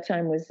union at that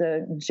time was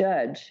a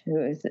judge.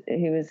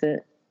 He was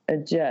a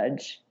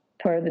judge,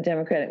 part of the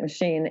Democratic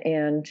machine,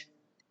 and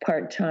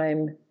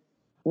part-time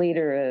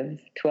leader of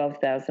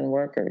 12,000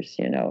 workers.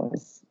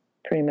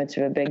 pretty much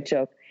of a big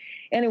joke.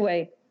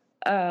 Anyway,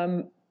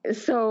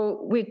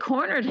 so we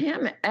cornered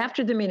him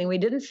after the meeting. We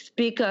didn't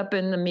speak up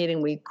in the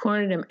meeting. We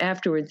cornered him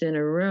afterwards in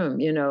a room,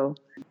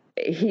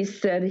 He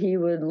said he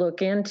would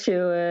look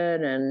into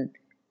it, and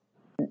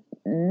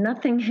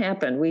nothing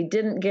happened. We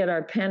didn't get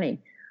our penny.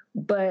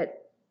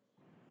 But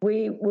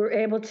we were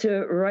able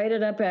to write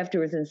it up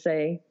afterwards and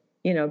say,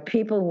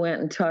 people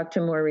went and talked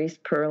to Maurice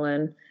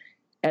Perlin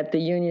at the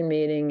union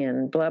meeting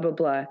and blah, blah,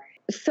 blah.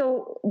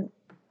 So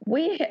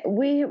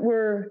we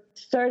were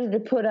started to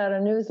put out a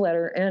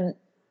newsletter, and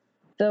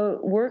the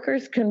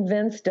workers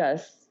convinced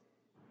us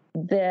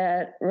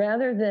that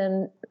rather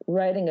than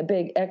writing a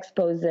big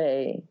expose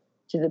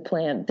to the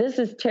plant, this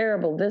is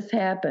terrible, this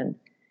happened,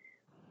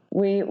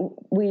 we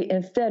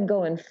instead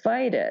go and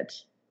fight it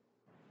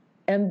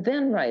and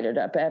then write it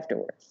up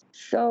afterwards.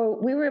 So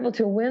we were able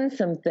to win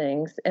some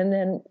things and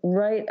then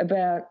write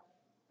about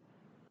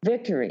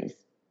victories.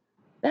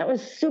 That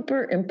was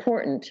super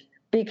important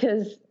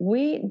because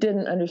we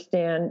didn't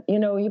understand,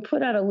 you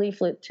put out a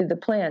leaflet to the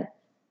plant,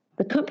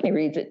 the company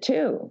reads it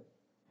too.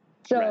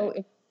 So right.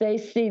 If they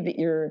see that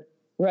you're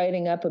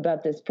writing up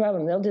about this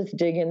problem, they'll just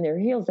dig in their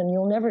heels and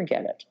you'll never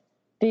get it.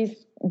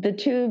 The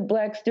two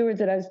black stewards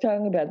that I was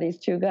talking about, these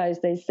two guys,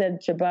 they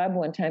said to Bob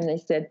one time, they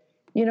said,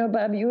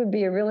 Bob, you would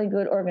be a really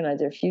good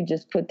organizer if you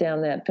just put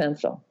down that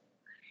pencil.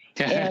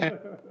 And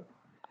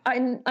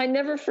I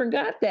never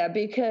forgot that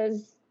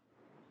because,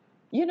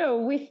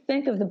 we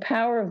think of the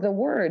power of the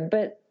word,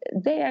 but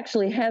they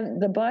actually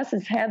the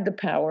bosses had the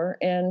power,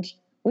 and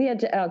we had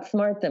to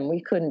outsmart them. We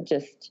couldn't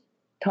just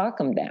talk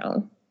them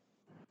down.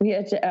 We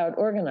had to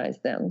out-organize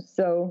them.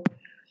 So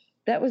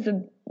that was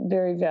a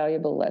very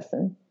valuable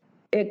lesson.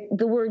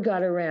 The word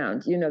got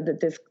around, that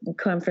this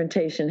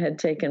confrontation had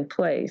taken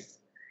place.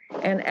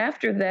 And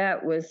after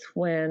that was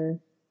when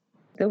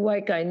the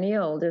white guy,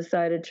 Neil,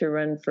 decided to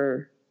run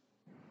for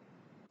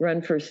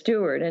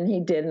steward, and he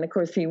did. And of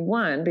course he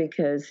won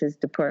because his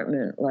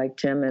department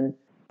liked him. And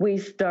we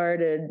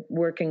started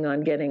working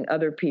on getting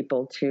other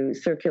people to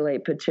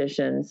circulate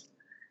petitions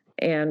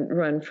and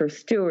run for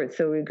steward.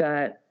 So we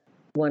got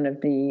one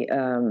of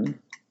the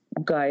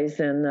guys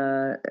in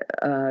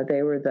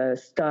they were the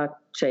stock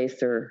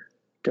chaser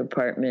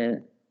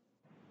department,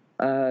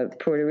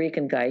 Puerto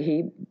Rican guy.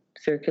 He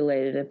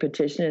circulated a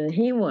petition and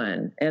he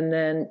won. And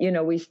then,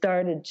 we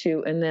started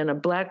to, and then a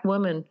black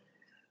woman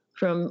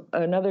from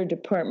another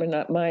department,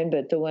 not mine,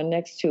 but the one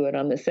next to it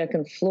on the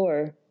second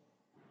floor,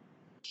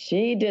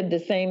 she did the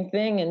same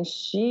thing and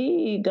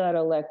she got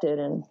elected.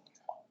 And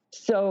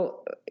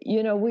so,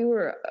 we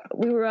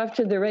were off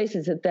to the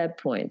races at that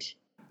point.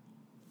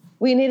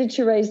 We needed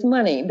to raise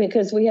money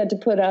because we had to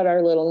put out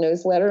our little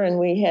newsletter and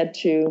we had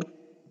to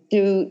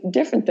do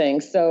different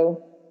things.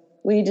 So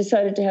we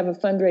decided to have a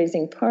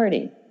fundraising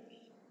party.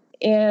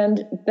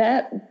 And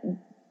that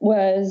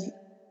was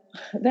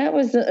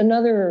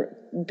another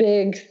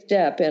big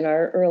step in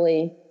our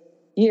early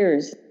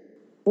years,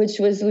 which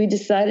was we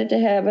decided to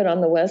have it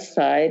on the West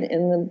Side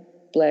in the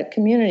black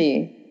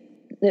community.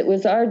 It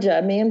was our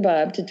job, me and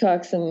Bob, to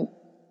talk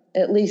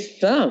at least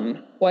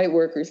some white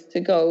workers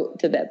to go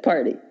to that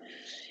party.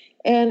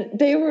 And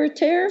they were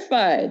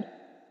terrified.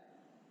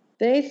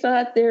 They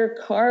thought their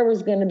car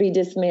was going to be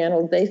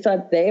dismantled. They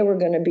thought they were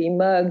going to be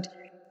mugged.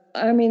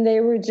 I mean, they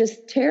were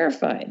just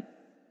terrified.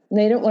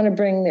 They didn't want to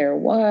bring their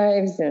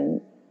wives, and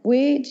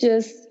we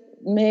just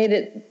made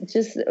it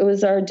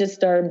was our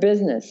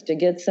business to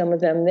get some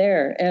of them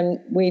there. And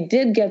we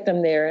did get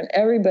them there, and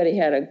everybody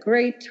had a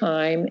great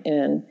time,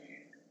 and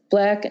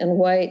black and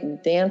white,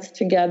 and danced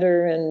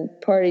together and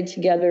partied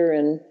together,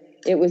 and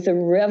it was a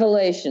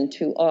revelation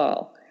to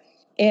all.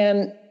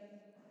 And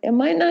it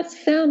might not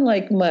sound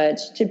like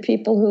much to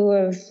people who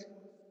have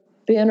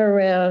been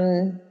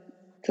around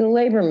the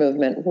labor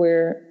movement,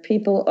 where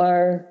people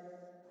are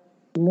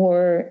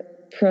more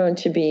prone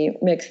to be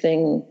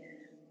mixing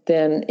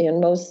than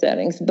in most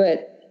settings.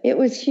 But it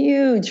was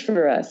huge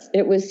for us.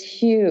 It was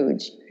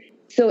huge.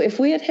 So if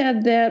we had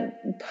had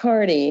that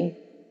party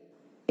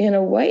in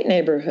a white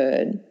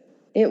neighborhood,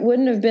 it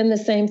wouldn't have been the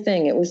same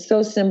thing. It was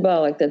so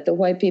symbolic that the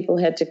white people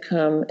had to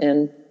come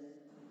and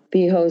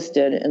be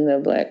hosted in the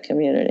black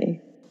community.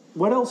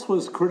 What else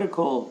was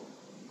critical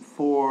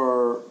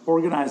for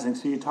organizing?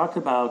 So you talked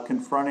about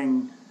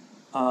confronting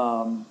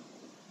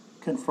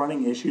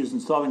issues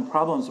and solving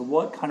problems.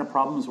 What kind of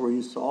problems were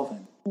you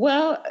solving?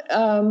 Well,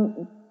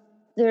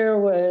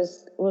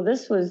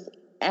 this was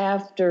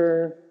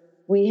after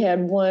we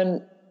had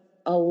won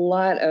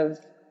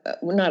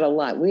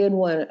we had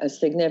won a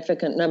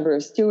significant number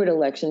of steward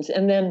elections.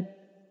 And then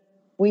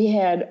we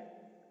had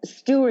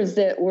stewards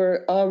that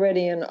were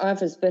already in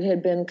office but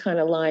had been kind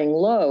of lying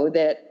low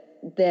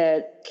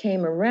that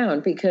came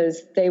around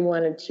because they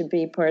wanted to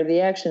be part of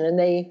the action, and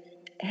they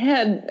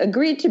had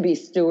agreed to be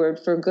steward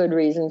for good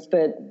reasons,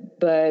 but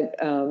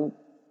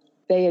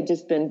they had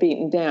just been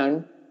beaten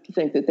down to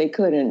think that they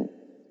couldn't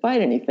fight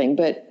anything.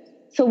 But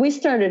so we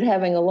started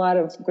having a lot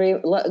of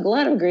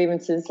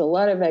grievances, a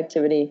lot of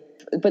activity.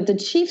 But the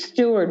chief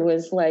steward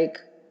was like,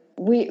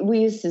 we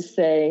used to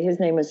say, his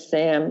name was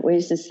Sam. We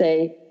used to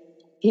say,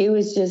 he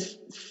was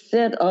just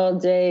sit all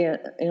day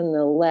in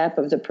the lap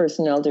of the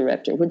personnel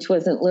director, which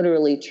wasn't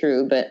literally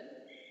true, but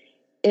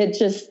it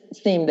just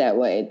seemed that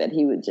way, that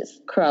he would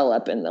just crawl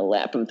up in the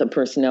lap of the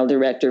personnel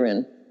director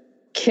and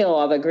kill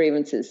all the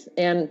grievances.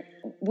 And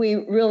we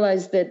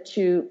realized that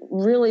to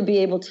really be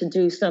able to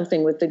do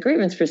something with the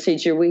grievance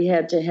procedure, we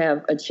had to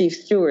have a chief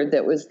steward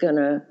that was going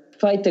to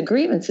fight the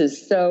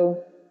grievances.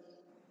 So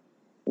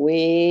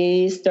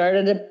we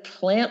started a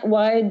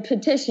plant-wide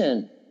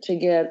petition to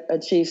get a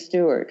chief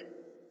steward.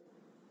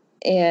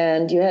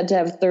 And you had to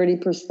have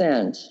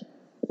 30%.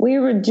 We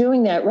were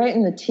doing that right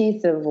in the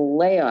teeth of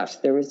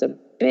layoffs. There was a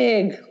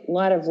big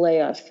lot of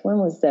layoffs. When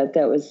was that?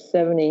 That was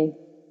 75,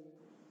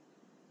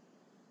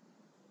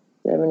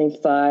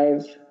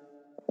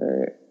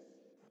 or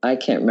I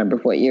can't remember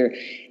what year.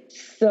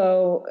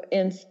 So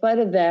in spite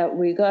of that,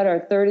 we got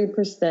our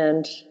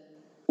 30%.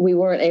 We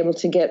weren't able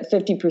to get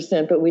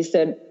 50%, but we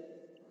said,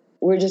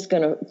 we're just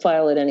going to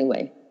file it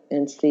anyway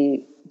and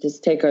see,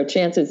 just take our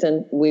chances.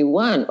 And we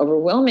won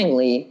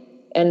overwhelmingly.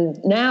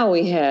 And now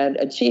we had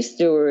a chief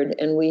steward,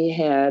 and we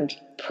had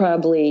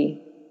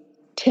probably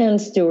 10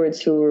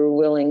 stewards who were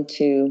willing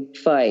to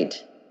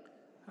fight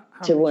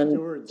to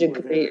one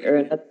degree or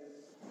another.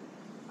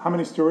 How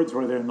many stewards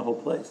were there in the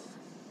whole place?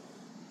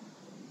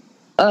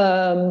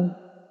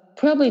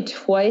 Probably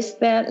twice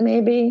that,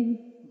 maybe,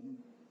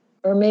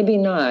 or maybe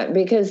not.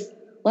 Because,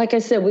 like I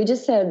said, we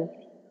just had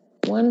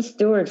one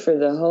steward for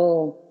the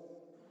whole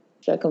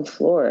second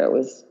floor. It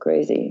was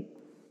crazy.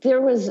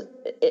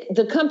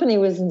 The company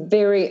was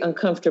very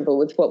uncomfortable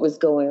with what was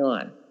going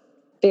on.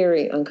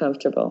 Very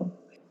uncomfortable.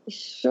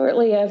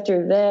 Shortly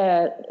after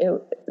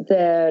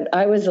that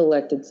I was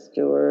elected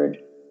steward,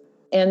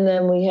 and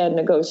then we had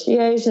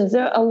negotiations.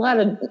 A lot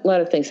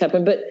of things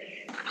happened, but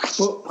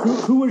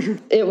who was your?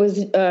 It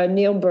was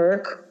Neil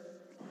Burke.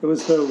 It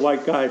was the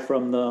white guy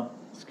from the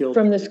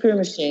screw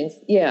machines.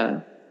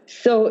 Yeah.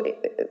 So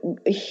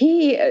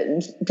he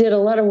did a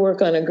lot of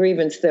work on a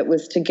grievance that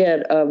was to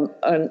get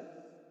a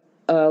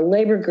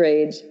labor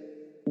grade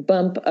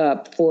bump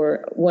up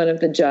for one of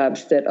the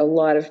jobs that a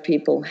lot of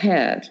people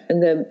had,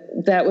 and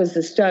that was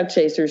the stock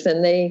chasers,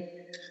 and they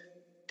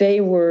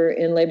were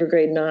in labor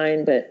grade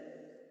 9, but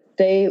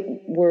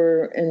they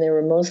were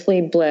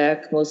mostly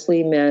black,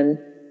 mostly men.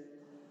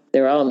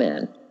 They're all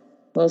men,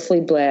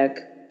 mostly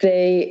black.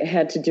 They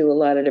had to do a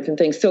lot of different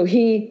things. So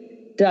he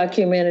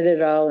documented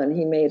it all, and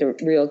he made a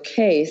real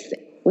case.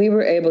 We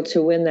were able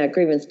to win that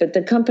grievance, but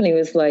the company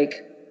was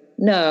like,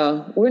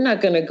 no, we're not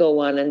going to go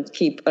on and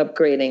keep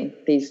upgrading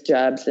these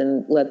jobs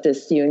and let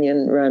this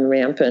union run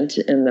rampant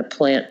in the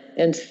plant.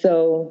 And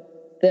so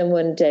then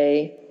one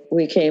day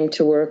we came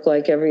to work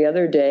like every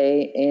other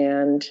day,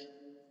 and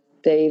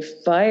they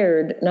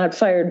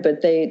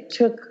but they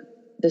took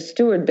the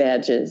steward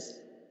badges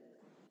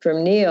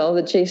from Neil,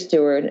 the chief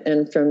steward,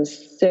 and from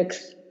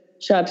 6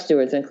 shop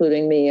stewards,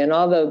 including me, and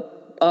all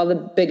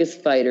the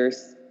biggest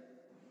fighters.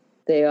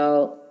 They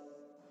all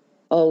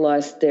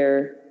lost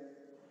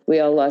we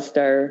all lost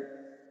our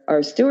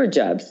steward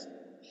jobs.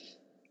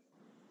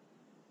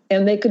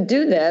 And they could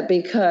do that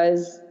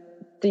because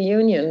the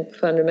union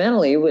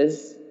fundamentally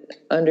was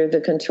under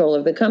the control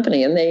of the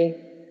company. And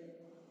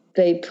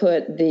they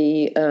put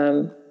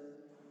the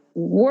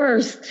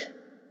worst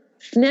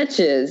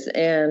snitches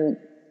and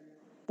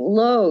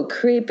low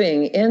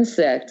creeping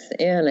insects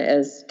in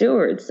as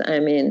stewards. I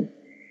mean,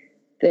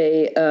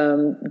 they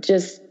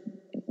just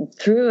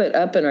threw it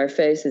up in our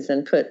faces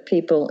and put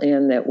people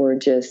in that were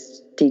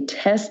just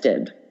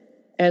detested.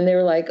 And they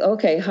were like,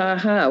 okay,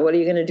 what are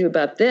you going to do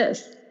about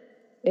this?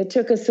 It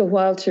took us a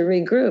while to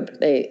regroup.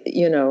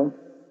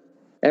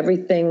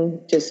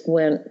 Everything just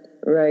went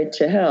right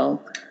to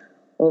hell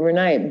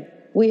overnight.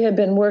 We had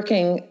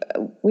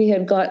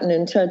gotten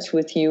in touch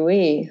with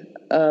UE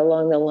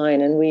along the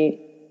line, and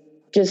we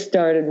just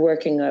started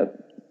working up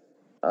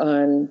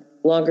on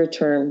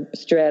longer-term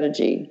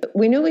strategy.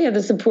 We knew we had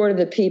the support of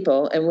the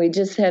people, and we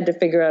just had to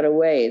figure out a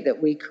way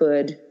that we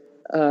could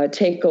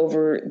take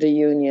over the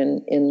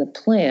union in the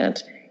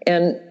plant.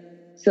 And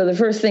so the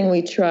first thing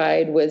we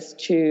tried was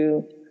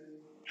to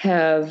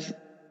have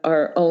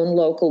our own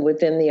local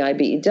within the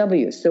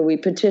IBEW. So we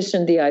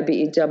petitioned the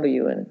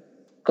IBEW and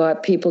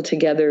got people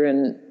together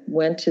and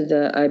went to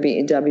the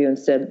IBEW and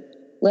said,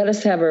 let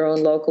us have our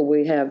own local.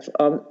 We have,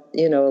 a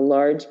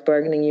large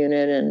bargaining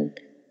unit, and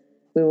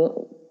we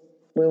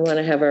want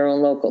to have our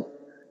own local.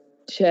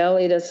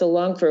 Tallied us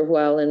along for a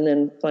while and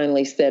then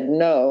finally said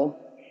no.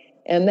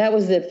 And that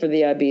was it for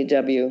the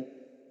IBEW.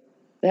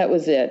 That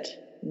was it.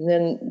 And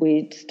then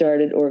we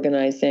started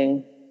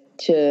organizing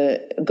to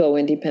go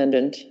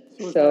independent.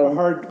 Was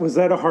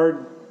that a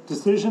hard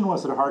decision?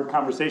 Was it a hard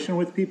conversation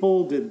with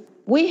people?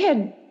 We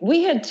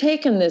had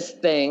taken this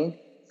thing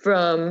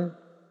from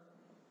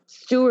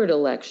steward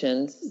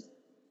elections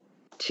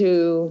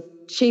to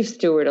chief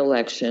steward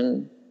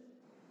election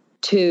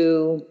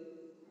to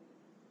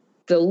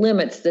the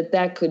limits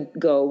that could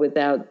go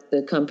without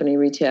the company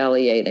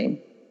retaliating.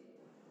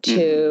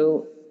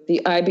 To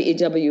the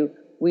IBEW,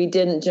 we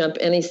didn't jump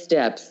any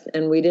steps,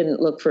 and we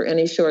didn't look for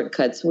any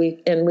shortcuts.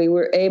 We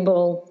were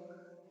able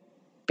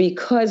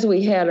because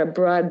we had a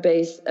broad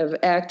base of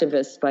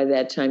activists by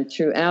that time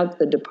throughout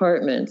the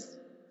departments,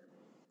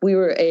 we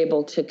were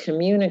able to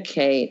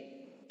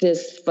communicate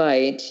this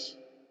fight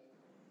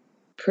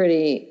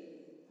pretty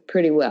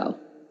well.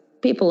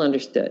 People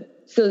understood.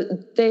 So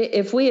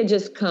if we had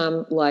just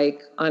come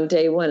like on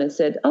day one and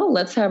said, oh,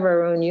 let's have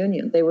our own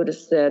union, they would have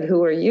said,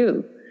 who are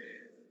you?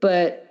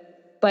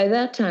 But by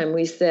that time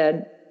we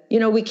said,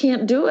 we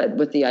can't do it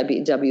with the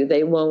IBEW.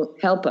 They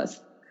won't help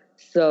us.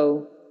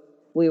 So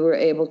we were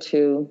able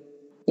to,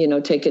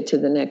 take it to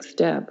the next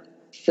step.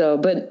 So,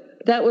 but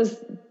that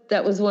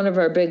was one of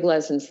our big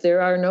lessons.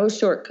 There are no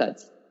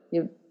shortcuts.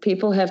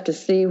 People have to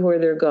see where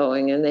they're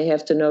going, and they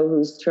have to know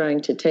who's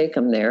trying to take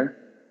them there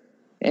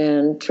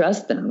and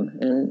trust them.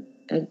 And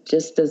it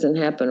just doesn't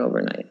happen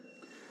overnight.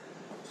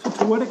 So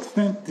to what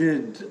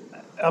extent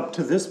up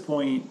to this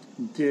point,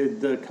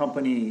 did the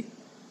company,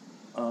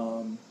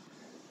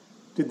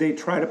 did they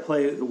try to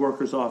play the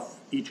workers off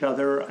each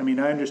other? I mean,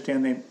 I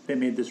understand they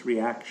made this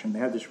reaction. They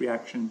had this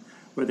reaction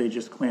where they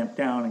just clamped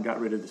down and got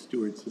rid of the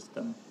steward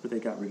system, where they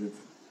got rid of,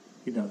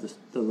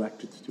 the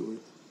elected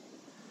stewards.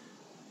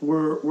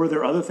 Were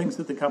there other things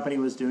that the company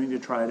was doing to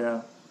try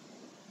to?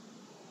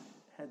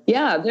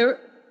 Yeah,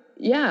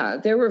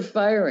 there were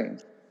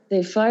firings.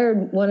 They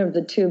fired one of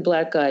the two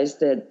black guys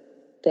that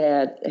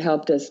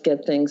helped us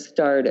get things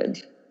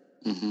started.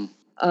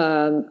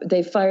 Mm-hmm.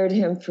 They fired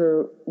him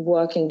for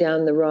walking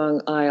down the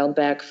wrong aisle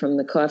back from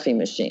the coffee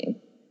machine.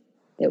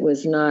 It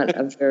was not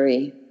a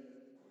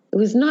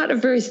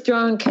very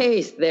strong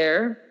case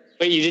there.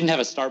 Wait, you didn't have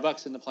a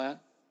Starbucks in the plant?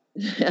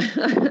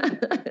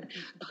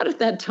 Not at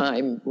that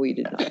time, we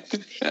did not.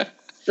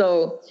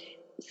 So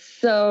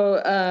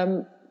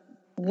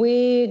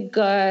we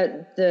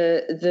got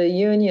the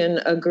union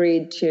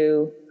agreed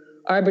to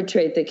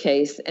arbitrate the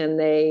case, and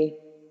they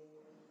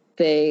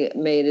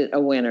made it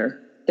a winner.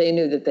 They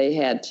knew that they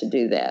had to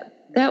do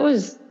that. That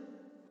was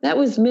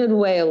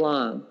midway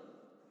along.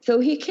 So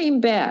he came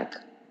back.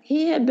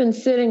 He had been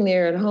sitting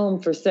there at home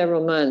for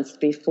several months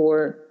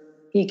before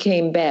he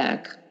came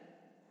back,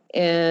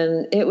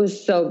 and it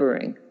was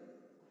sobering.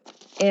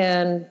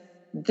 And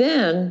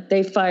then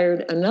they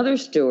fired another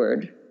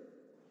steward,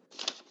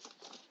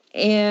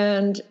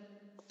 and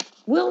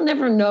we'll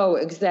never know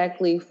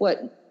exactly what.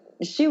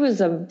 She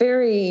was a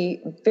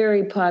very,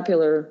 very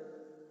popular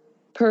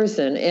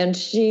person, and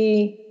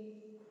she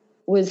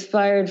was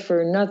fired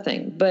for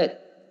nothing. But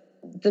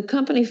the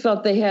company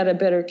felt they had a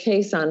better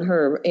case on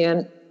her,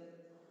 and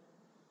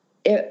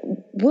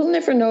we'll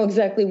never know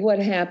exactly what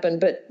happened,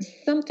 but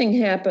something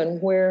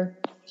happened where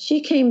she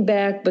came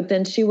back, but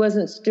then she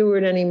wasn't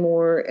steward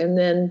anymore. And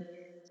then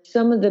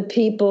some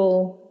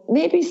people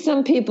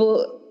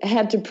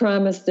had to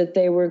promise that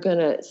they were going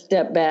to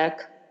step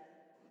back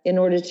in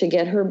order to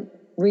get her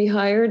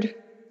rehired.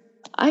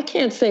 I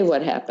can't say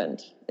what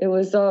happened. It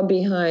was all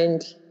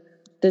behind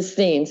the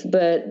scenes,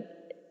 but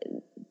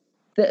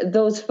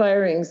those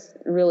firings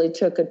really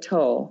took a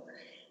toll.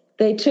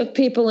 They took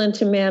people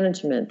into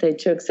management. They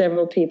took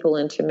several people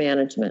into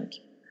management.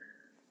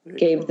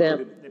 They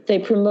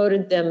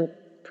promoted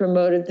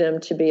them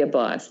to be a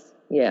boss.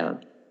 Yeah.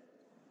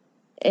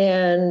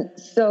 And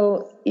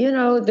so,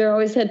 there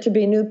always had to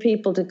be new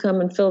people to come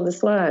and fill the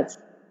slots.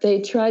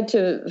 They tried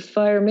to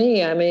fire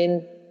me. I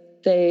mean,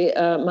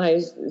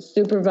 my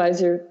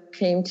supervisor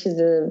came to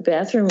the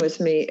bathroom with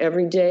me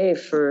every day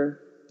for,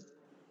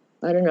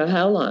 I don't know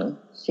how long.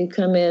 She'd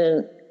come in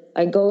and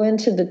I'd go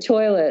into the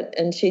toilet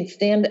and she'd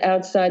stand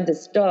outside the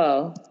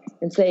stall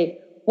and say,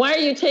 "Why are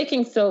you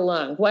taking so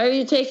long? Why are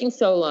you taking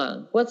so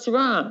long? What's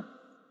wrong?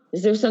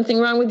 Is there something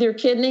wrong with your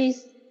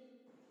kidneys?"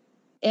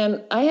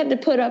 And I had to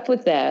put up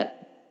with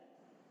that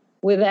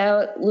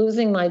without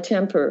losing my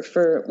temper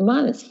for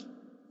months.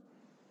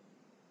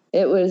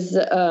 It was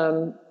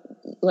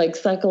like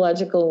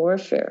psychological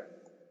warfare.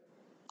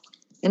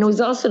 And it was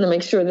also to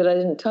make sure that I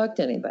didn't talk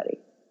to anybody.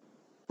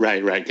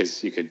 Right,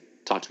 because you could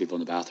talk to people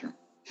in the bathroom.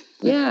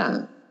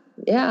 Yeah.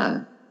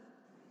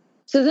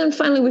 So then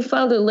finally we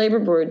filed a labor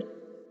board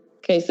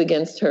case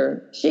against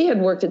her. She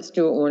had worked at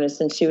Stuart Warner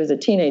since she was a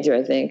teenager,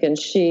 I think, and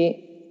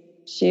she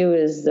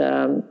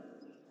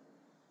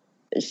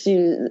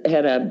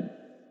had a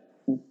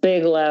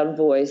big, loud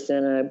voice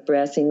and a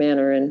brassy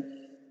manner, and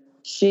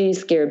she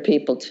scared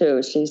people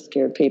too. She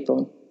scared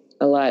people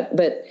a lot.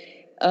 But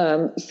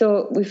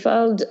so we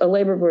filed a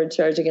labor board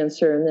charge against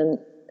her, and then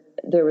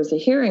there was a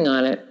hearing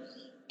on it,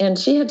 and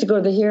she had to go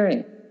to the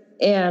hearing.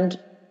 And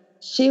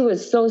she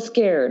was so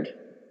scared.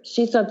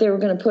 She thought they were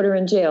going to put her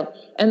in jail.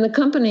 And the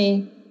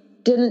company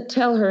didn't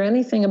tell her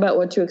anything about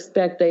what to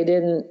expect. They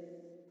didn't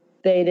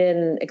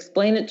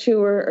explain it to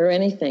her or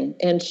anything.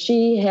 And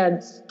she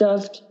had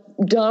stuffed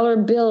dollar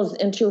bills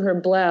into her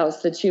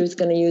blouse that she was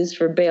going to use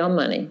for bail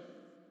money.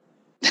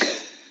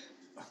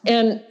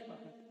 And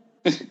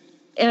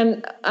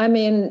I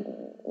mean,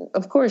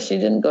 of course she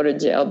didn't go to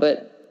jail,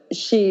 but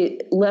she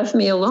left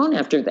me alone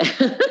after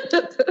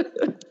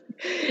that.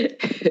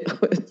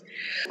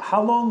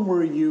 How long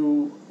were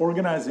you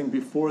organizing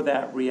before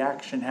that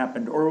reaction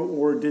happened,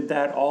 or did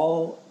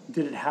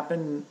it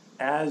happen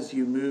as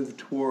you moved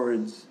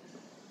towards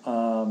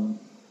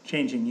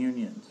changing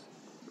unions?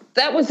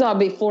 That was all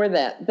before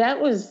that.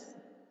 That was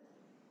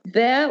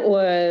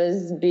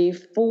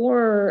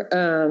before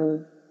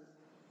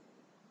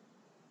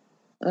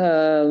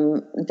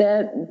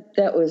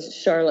that was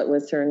Charlotte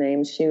was her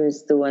name. She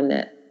was the one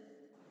that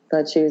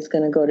thought she was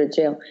going to go to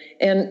jail.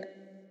 And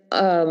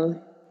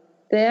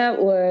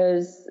that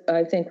was,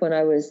 I think, when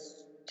I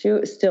was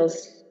still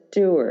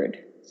steward.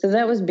 So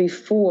that was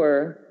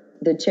before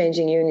the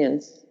changing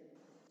unions.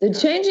 The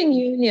changing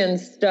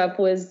unions stuff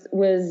was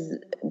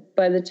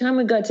by the time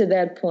we got to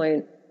that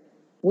point,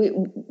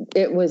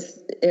 it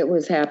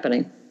was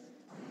happening.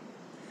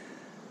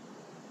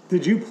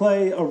 Did you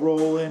play a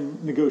role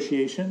in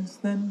negotiations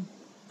then?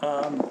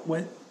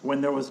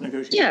 When there was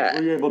negotiations? Yeah.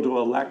 Were you able to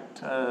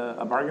elect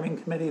a bargaining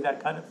committee,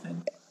 that kind of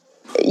thing?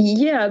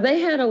 Yeah, they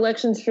had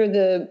elections for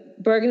the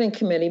bargaining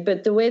committee,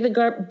 but the way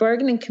the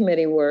bargaining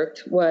committee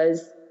worked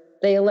was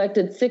they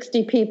elected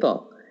 60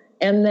 people,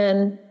 and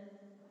then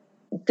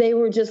they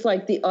were just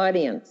like the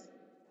audience.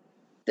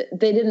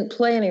 They didn't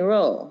play any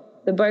role.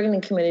 The bargaining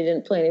committee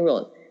didn't play any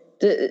role.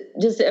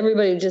 Just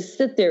everybody would just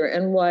sit there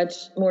and watch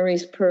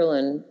Maurice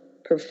Perlin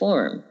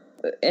perform.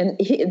 And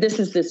this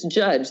is this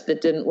judge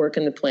that didn't work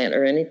in the plant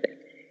or anything.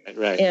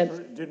 Right.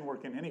 And didn't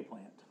work in any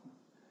plant.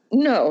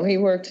 No, he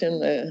worked in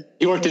the...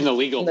 He worked in the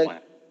legal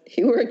plant.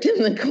 He worked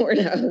in the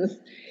courthouse.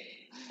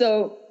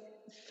 So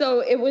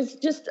it was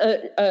just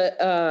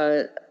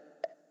a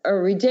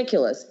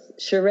ridiculous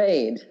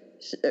charade,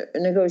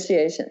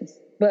 negotiations.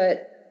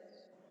 But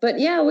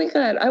yeah,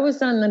 I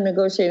was on the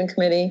negotiating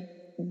committee.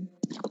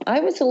 I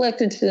was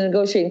elected to the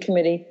negotiating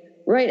committee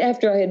right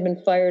after I had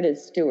been fired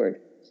as steward.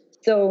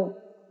 So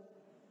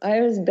I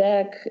was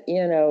back,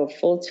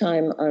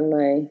 full-time on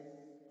my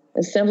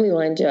assembly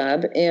line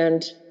job.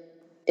 And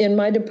in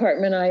my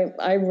department,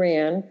 I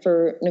ran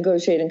for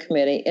negotiating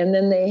committee. And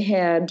then they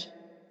had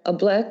a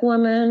black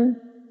woman,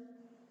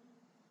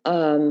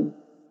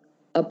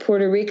 a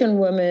Puerto Rican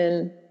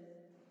woman,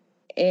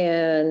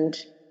 and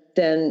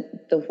then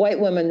the white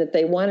woman that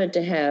they wanted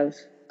to have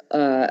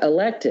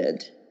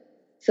elected.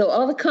 So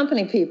all the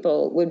company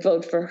people would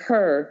vote for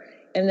her,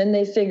 and then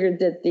they figured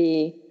that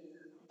the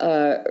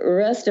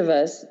rest of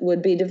us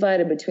would be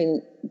divided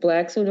between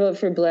blacks would vote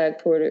for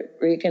black, Puerto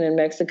Rican and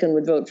Mexican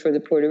would vote for the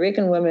Puerto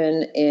Rican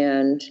woman,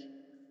 and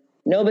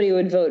nobody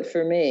would vote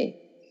for me.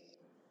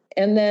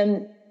 And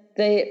then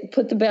they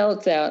put the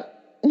ballots out,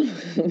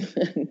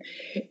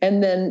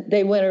 and then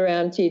they went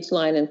around to each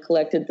line and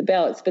collected the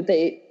ballots, but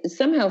they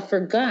somehow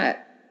forgot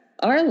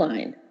our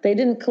line. They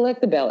didn't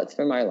collect the ballots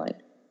from our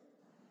line.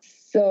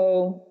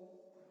 So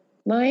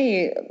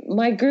my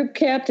group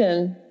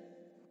captain,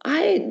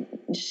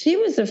 she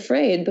was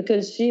afraid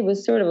because she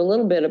was sort of a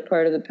little bit a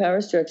part of the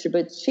power structure,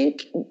 but she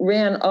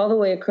ran all the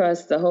way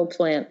across the whole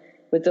plant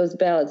with those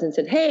ballots and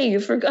said, "Hey, you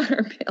forgot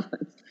our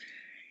ballots."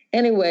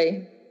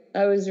 Anyway,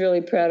 I was really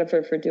proud of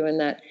her for doing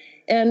that.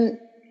 And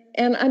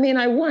I mean,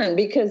 I won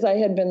because I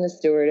had been the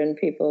steward and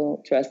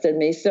people trusted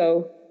me.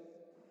 So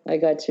I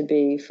got to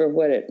be, for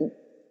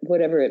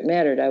whatever it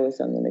mattered, I was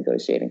on the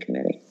negotiating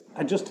committee.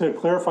 And just to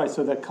clarify,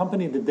 so that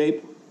company, did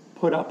they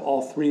put up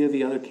all three of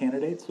the other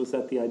candidates? Was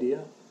that the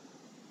idea?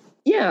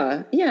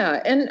 Yeah.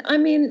 And I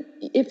mean,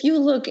 if you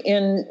look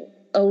in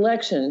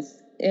elections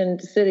in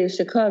the city of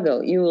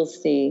Chicago, you will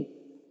see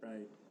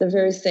the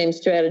very same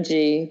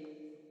strategy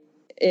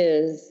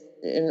is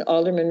in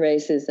alderman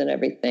races and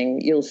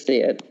everything. You'll see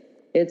it.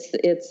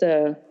 It's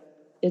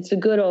a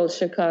good old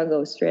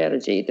Chicago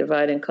strategy,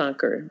 divide and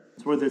conquer.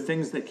 Were there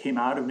things that came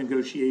out of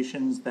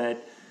negotiations that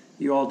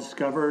you all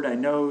discovered? I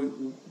know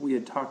we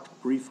had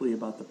talked briefly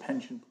about the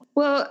pension plan.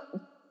 Well,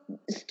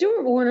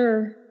 Stuart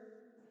Warner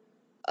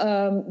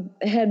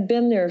had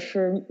been there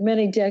for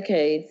many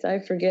decades. I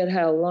forget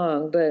how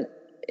long,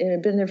 but it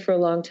had been there for a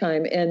long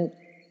time. And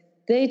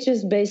they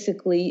just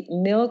basically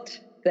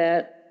milked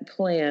that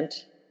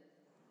plant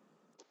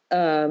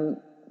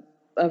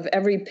of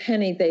every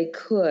penny they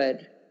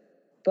could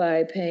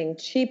by paying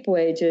cheap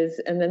wages.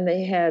 And then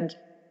they had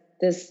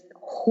this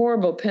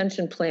horrible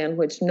pension plan,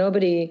 which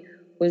nobody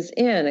was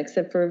in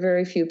except for a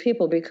very few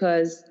people,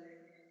 because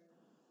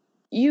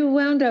you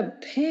wound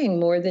up paying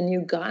more than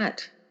you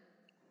got,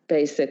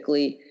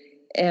 basically.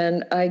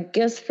 And I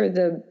guess for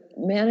the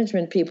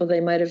management people,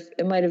 it might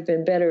have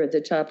been better at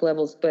the top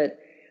levels, but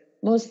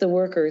most of the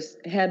workers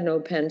had no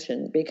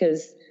pension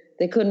because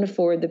they couldn't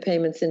afford the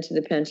payments into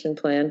the pension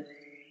plan.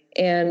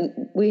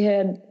 And we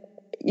had,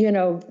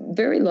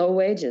 very low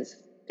wages.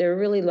 They were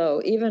really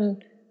low.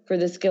 Even for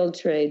the skilled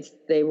trades,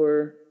 they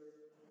were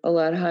a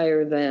lot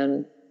higher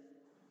than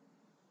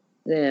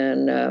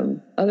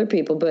other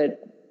people,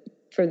 but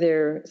for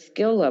their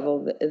skill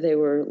level, they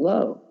were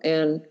low.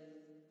 And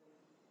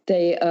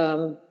they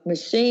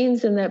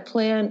machines in that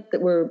plant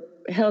that were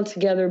held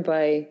together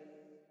by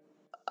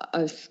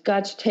a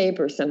Scotch tape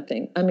or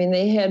something. I mean,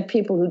 they had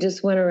people who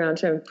just went around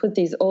trying to put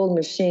these old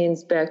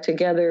machines back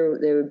together.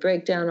 They would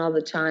break down all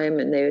the time,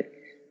 and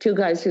two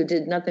guys who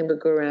did nothing but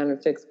go around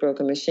and fix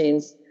broken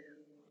machines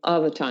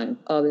all the time.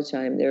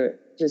 They were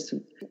just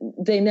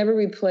they never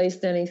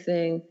replaced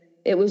anything.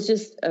 It was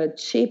just a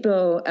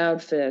cheapo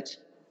outfit.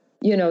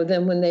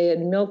 Then when they had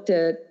milked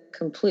it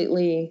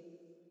completely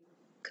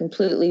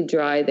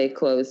dry, they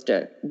closed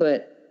it.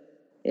 But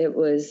it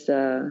was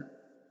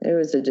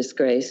a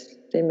disgrace.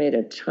 They made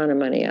a ton of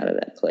money out of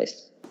that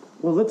place.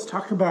 Well, let's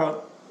talk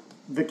about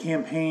the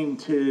campaign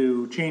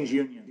to change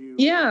union.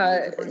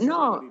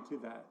 To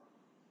that.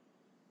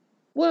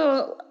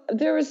 Well,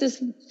 there was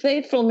this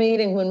fateful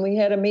meeting when we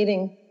had a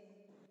meeting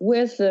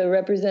with the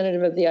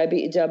representative of the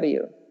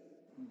IBEW.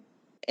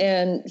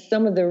 And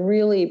some of the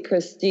really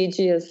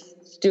prestigious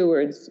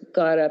stewards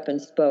got up and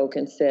spoke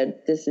and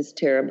said, this is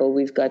terrible.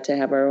 We've got to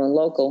have our own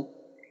local.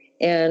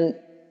 And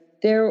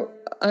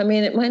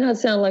it might not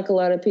sound like a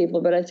lot of people,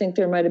 but I think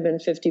there might have been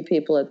 50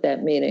 people at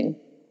that meeting.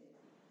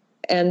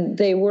 And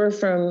they were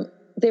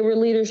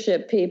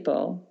leadership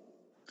people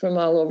from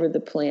all over the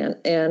plant.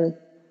 And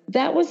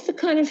that was the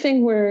kind of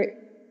thing where,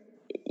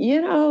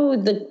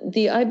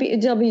 the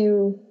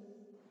IBEW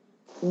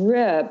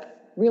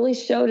rep really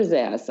showed his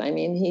ass. I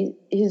mean,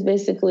 he's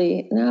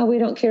basically, no, we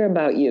don't care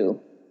about you.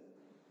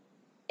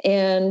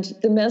 And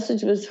the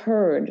message was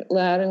heard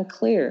loud and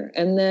clear.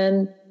 And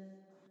then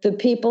the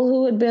people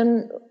who had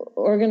been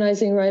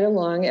organizing right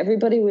along,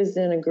 everybody was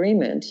in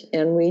agreement.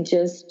 And we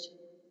just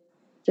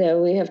said,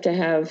 we have to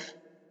have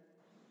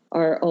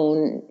our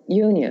own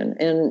union.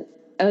 And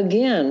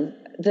again,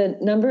 the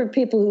number of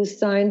people who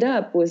signed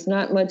up was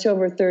not much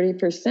over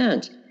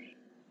 30%.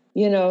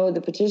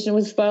 The petition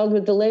was filed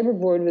with the labor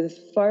board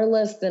with far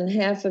less than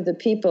half of the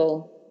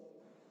people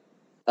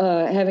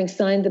having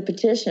signed the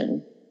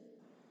petition.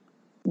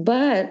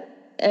 But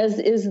as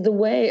is the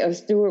way of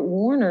Stuart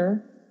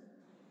Warner,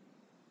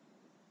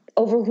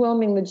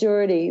 overwhelming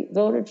majority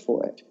voted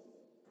for it.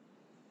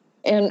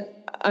 And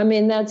I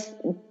mean, that's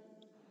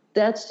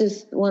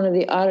just one of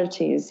the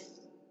oddities.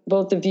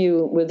 Both of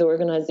you with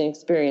organizing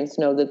experience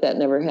know that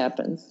never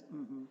happens.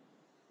 Mm-hmm.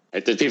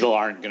 The people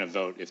aren't going to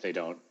vote if they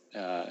don't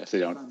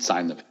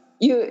sign them.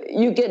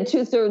 You get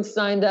 2/3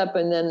 signed up,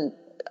 and then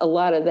a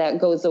lot of that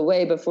goes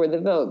away before the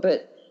vote.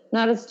 But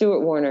not at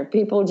Stuart Warner.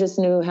 People just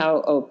knew how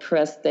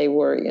oppressed they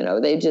were.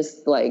 They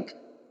just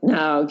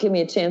no, give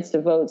me a chance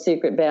to vote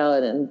secret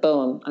ballot, and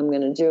boom, I'm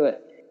going to do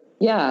it.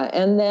 Yeah,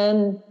 and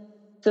then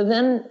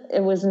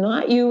it was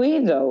not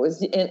UE though. It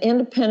was an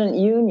independent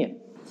union.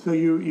 So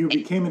you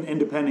became an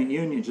independent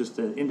union, just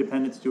an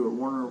independent Stuart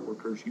Warner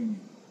Workers Union.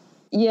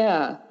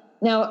 Yeah.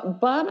 Now,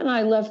 Bob and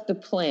I left the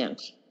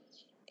plant,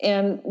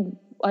 and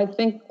I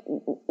think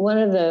one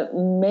of the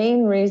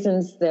main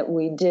reasons that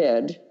we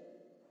did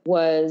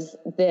was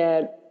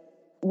that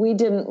we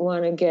didn't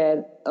want to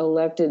get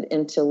elected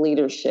into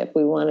leadership.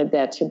 We wanted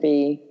that to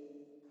be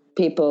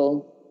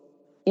people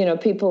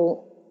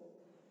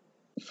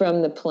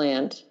from the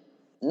plant,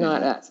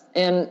 not us.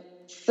 And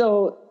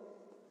so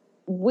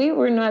we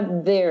were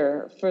not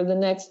there for the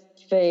next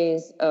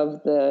phase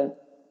of the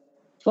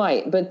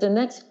fight. But the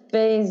next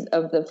phase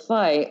of the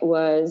fight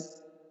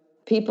was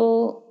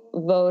people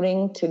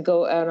voting to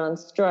go out on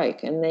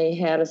strike. And they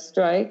had a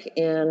strike,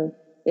 and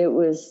it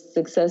was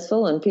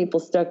successful, and people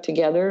stuck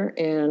together,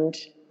 and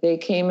they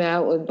came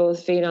out with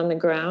both feet on the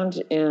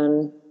ground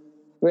and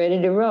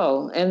ready to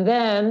roll. And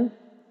then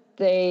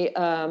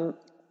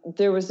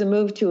there was a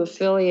move to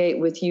affiliate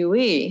with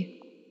UE.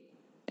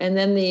 And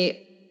then the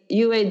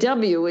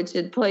UAW, which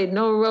had played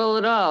no role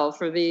at all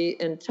for the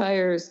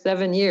entire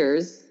 7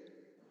 years,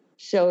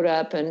 showed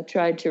up and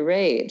tried to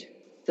raid.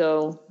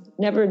 So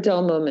never a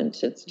dull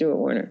moment at Stuart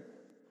Warner.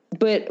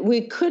 But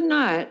we could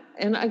not,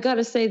 and I got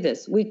to say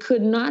this, we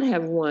could not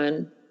have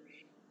won,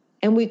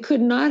 and we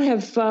could not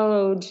have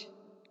followed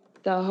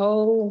the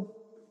whole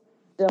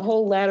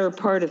latter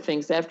part of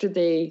things after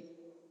they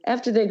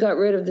got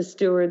rid of the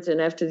stewards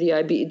and after the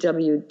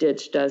IBEW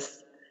ditched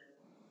us.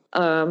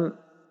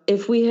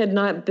 If we had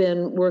not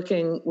been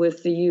working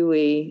with the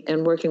UE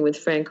and working with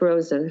Frank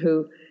Rosen,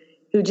 who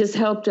just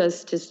helped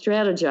us to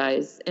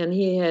strategize, and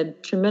he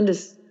had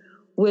tremendous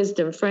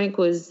wisdom. Frank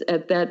was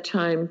at that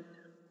time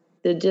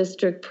the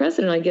district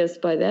president, I guess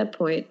by that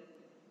point,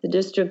 the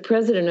district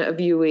president of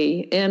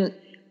UE,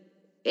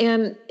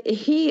 and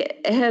he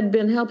had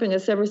been helping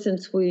us ever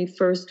since we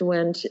first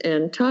went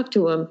and talked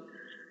to him,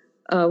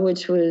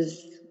 which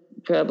was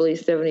probably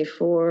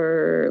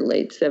 74,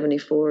 late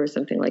 74, or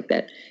something like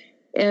that.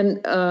 And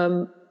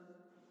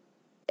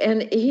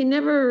he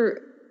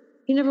never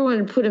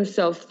wanted to put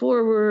himself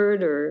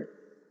forward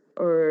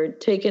or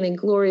take any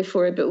glory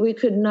for it, but we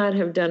could not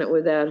have done it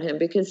without him,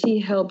 because he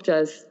helped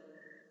us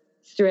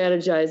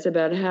strategize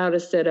about how to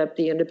set up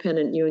the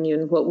independent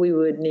union, what we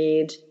would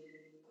need.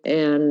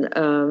 And,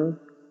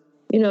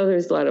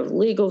 there's a lot of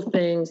legal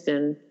things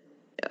and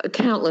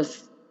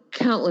countless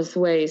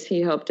ways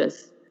he helped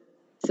us.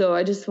 So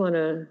I just want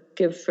to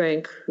give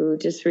Frank, who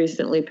just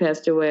recently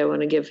passed away, I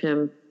want to give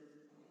him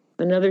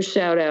another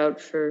shout out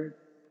for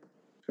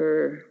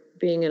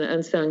being an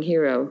unsung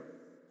hero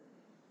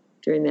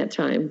during that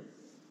time.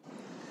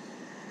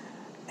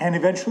 And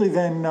eventually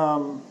then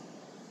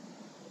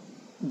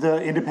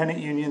the independent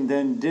union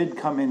then did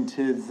come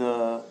into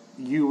the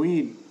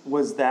UE,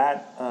 was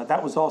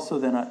that was also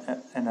then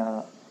an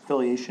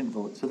affiliation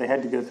vote, so they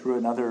had to go through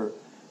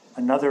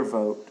another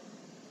vote.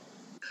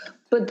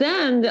 But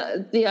then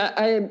the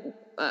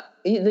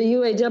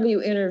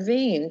UAW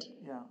intervened.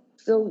 Yeah.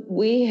 So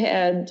we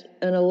had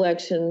an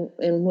election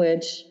in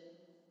which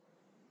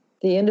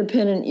the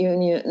independent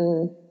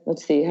union,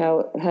 let's see,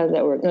 how did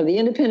that work? No, the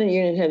independent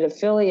union had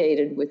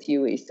affiliated with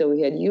UE. So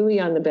we had UE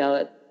on the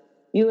ballot,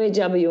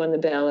 UAW on the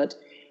ballot,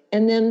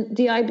 and then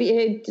the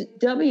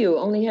IBAW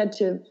only had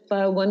to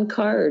file one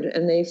card,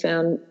 and they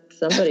found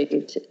somebody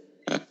to,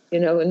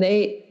 and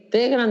they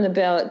got on the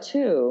ballot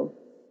too.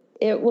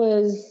 It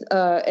was,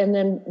 and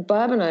then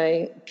Bob and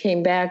I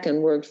came back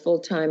and worked full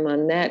time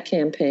on that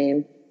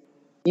campaign,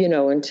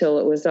 until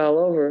it was all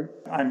over.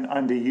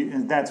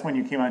 And that's when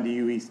you came onto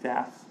UE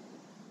staff.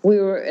 We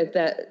were at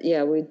that,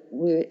 yeah.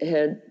 We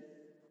had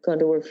gone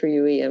to work for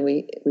UE, and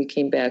we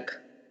came back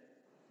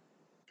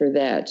for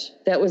that.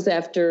 That was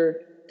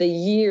after the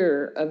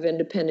year of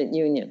independent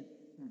union.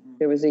 Mm-hmm.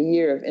 There was a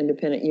year of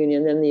independent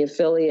union, then the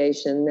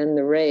affiliation, then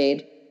the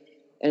raid,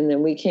 and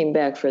then we came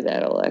back for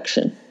that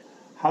election.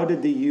 How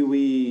did the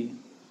UE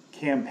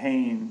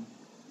campaign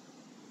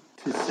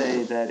to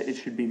say that it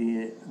should be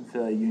the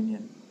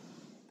union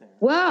there?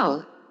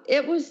 Wow,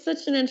 it was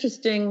such an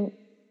interesting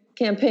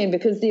campaign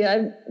because the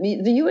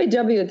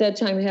UAW at that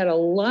time had a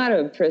lot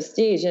of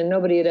prestige, and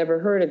nobody had ever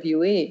heard of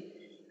UE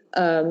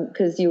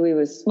because UE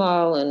was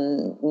small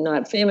and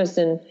not famous,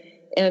 and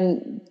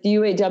the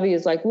UAW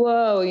is like,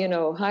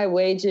 whoa, high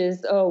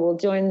wages. Oh, we'll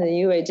join the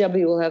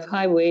UAW. We'll have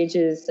high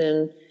wages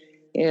and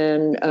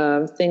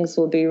things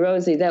will be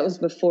rosy. That was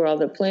before all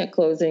the plant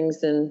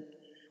closings and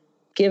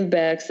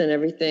givebacks and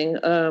everything.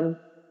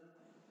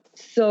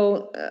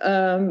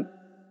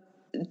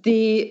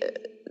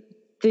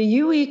 The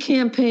UE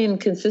campaign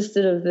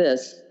consisted of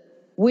this.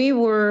 We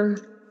were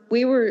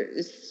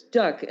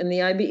stuck in the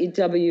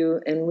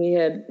IBEW, and we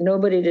had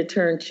nobody to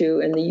turn to,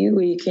 and the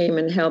UE came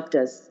and helped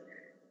us.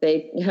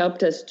 They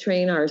helped us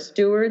train our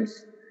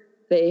stewards.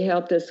 They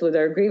helped us with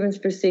our grievance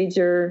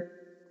procedure.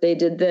 They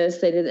did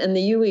this, and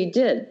the UE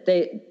did.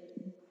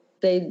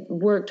 They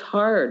worked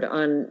hard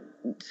on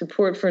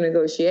support for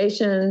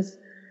negotiations,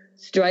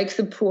 strike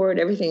support,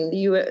 everything.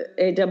 The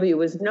UAW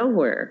was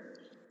nowhere.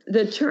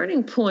 The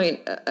turning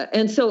point,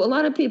 and so a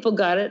lot of people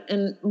got it,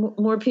 and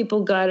more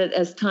people got it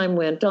as time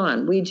went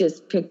on. We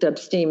just picked up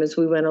steam as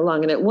we went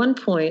along. And at one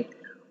point,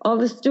 all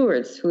the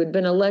stewards who had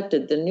been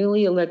elected, the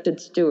newly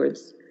elected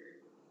stewards,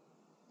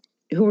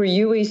 who were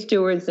UE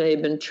stewards, they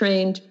had been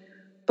trained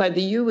by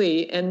the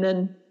UE, and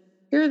then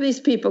here are these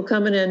people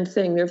coming in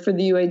saying they're for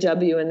the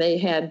UAW,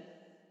 and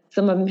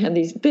some of them had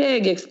these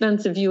big,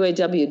 expensive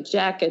UAW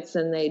jackets,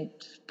 and they'd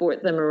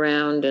sport them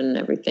around and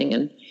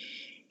everything.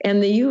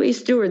 And the UE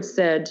steward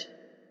said,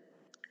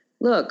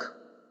 look,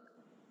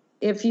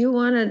 if you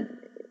want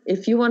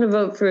to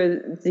vote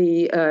for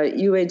the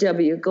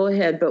UAW, go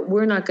ahead, but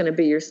we're not going to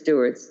be your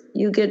stewards.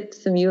 You get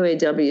some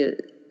UAW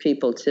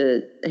people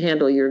to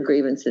handle your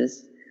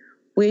grievances.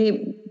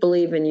 We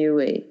believe in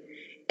UE.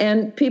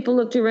 And people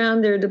looked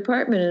around their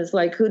department and it's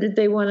like, who did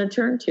they want to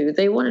turn to?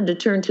 They wanted to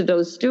turn to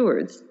those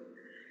stewards.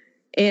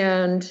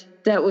 And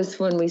that was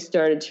when we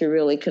started to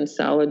really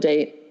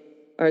consolidate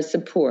our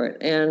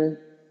support. And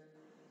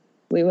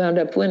we wound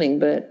up winning,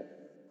 but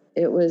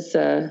it was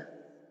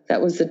that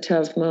was a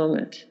tough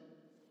moment.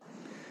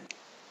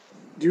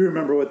 Do you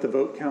remember what the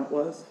vote count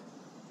was?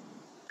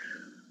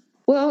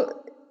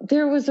 Well,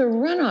 there was a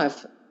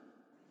runoff.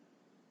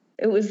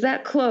 It was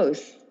that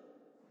close.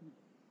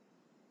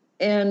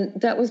 And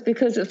that was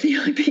because of the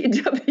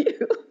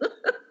IBEW.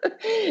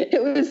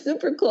 It was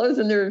super close,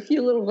 and there were a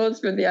few little votes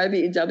for the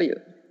IBEW.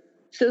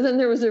 So then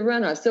there was a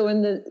runoff. So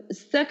in the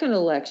second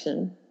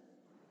election,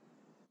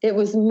 it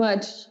was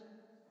much,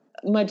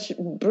 much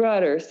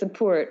broader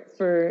support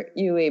for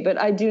UE, but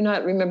I do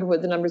not remember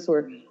what the numbers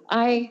were.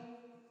 I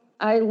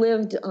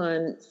lived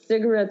on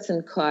cigarettes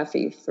and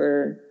coffee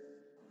for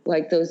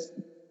like those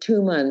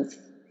 2 months.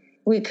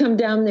 We'd come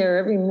down there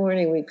every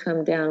morning. We'd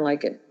come down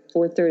like at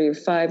 4:30 or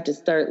 5 to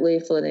start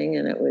leafleting,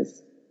 and it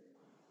was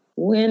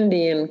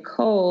windy and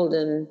cold,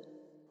 and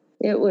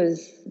it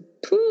was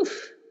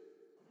poof.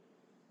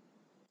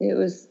 It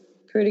was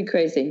pretty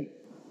crazy.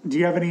 Do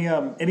you have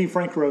any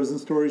Frank Rosen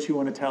stories you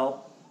want to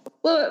tell?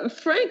 Well,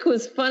 Frank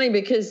was funny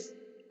because,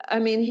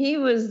 he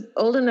was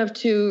old enough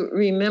to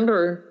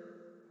remember.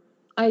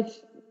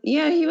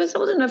 He was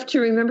old enough to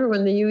remember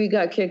when the UE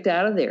got kicked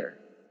out of there.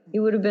 He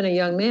would have been a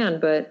young man,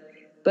 but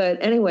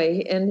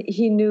anyway, and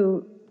he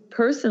knew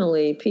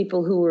personally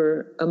people who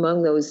were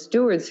among those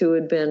stewards who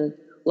had been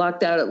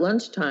locked out at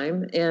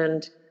lunchtime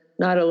and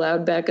not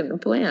allowed back in the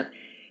plant.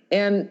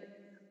 And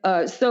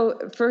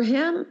so for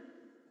him,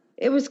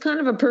 it was kind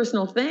of a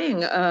personal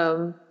thing.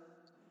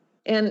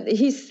 And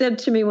he said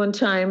to me one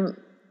time,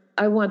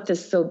 I want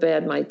this so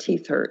bad my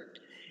teeth hurt.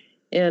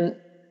 And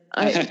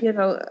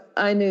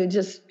I knew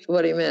just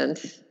what he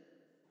meant.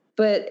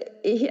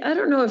 But I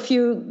don't know if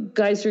you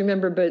guys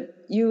remember, but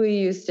UE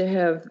used to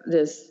have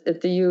this,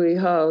 at the UE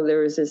Hall, there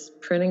was this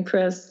printing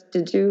press.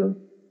 Did you?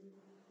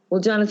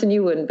 Well, Jonathan,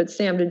 you wouldn't, but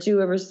Sam, did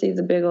you ever see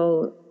the big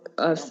old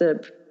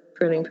offset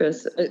printing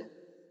press?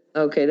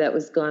 Okay, that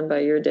was gone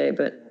by your day,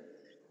 but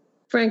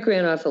Frank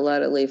ran off a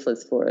lot of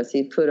leaflets for us.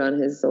 He put on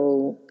his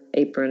old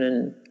apron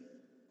and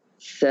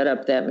set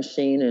up that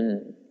machine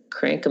and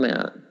crank them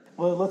out.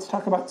 Well, let's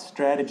talk about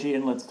strategy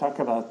and let's talk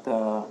about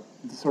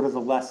sort of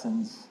the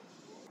lessons.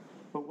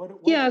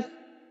 But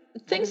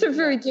things are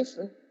very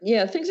different.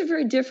 Yeah, things are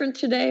very different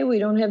today. We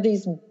don't have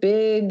these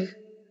big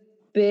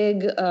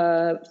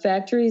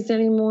factories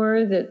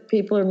anymore, that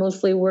people are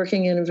mostly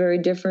working in a very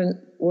different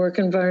work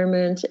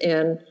environment.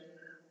 And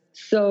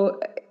so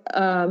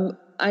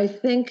I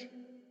think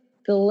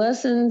the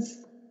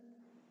lessons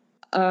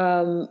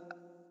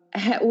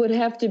would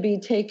have to be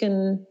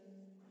taken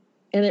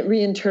and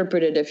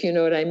reinterpreted, if you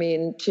know what I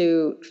mean,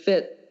 to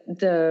fit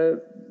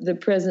the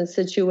present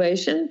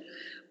situation.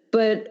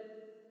 But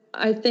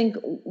I think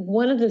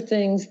one of the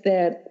things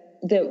that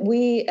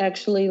we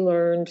actually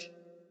learned,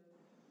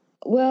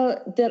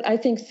 well, that I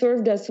think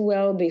served us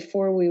well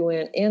before we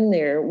went in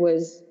there,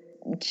 was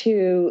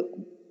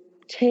to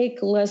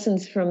take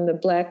lessons from the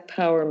Black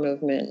Power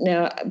movement.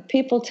 Now,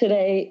 people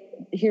today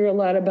hear a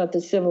lot about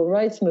the civil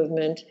rights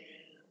movement,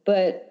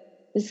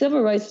 but the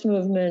civil rights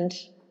movement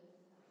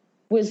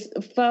was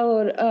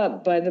followed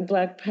up by the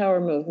Black Power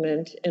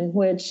movement, in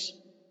which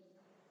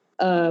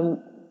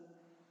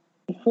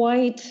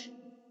white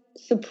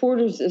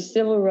supporters of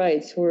civil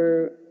rights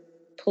were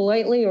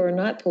politely or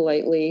not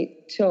politely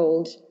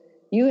told,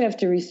 you have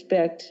to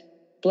respect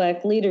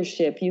Black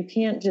leadership. You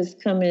can't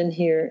just come in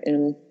here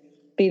and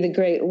be the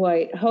great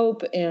white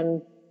hope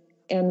and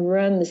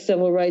run the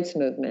civil rights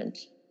movement.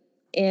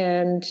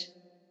 And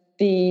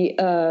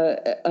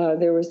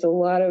there was a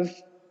lot of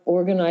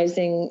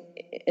organizing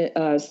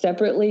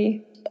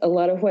separately. A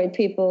lot of white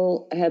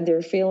people had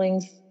their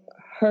feelings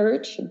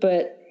hurt,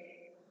 but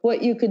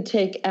what you could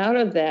take out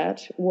of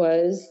that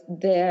was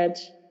that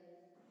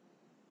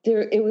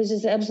it was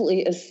just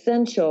absolutely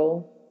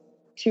essential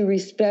to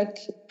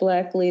respect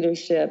Black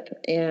leadership,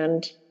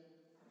 and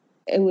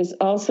it was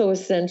also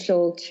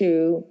essential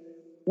to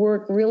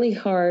work really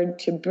hard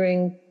to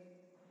bring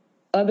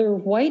other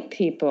white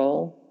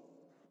people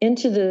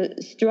into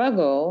the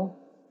struggle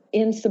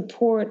in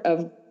support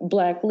of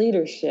Black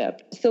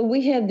leadership. So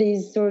we had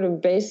these sort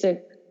of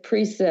basic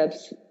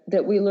precepts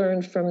that we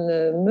learned from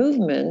the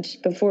movement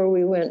before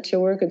we went to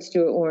work at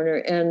Stuart Warner,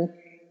 and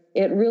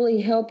it really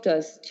helped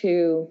us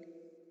to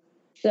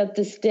set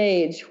the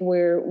stage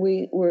where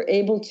we were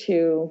able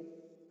to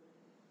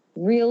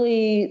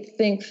really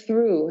think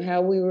through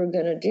how we were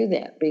going to do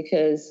that,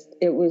 because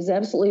it was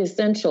absolutely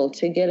essential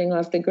to getting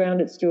off the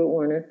ground at Stuart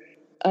Warner.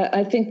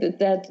 I think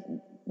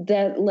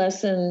that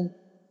lesson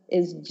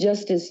is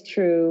just as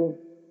true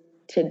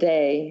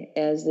today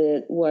as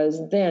it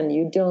was then.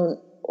 You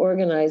don't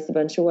organize a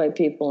bunch of white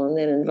people and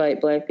then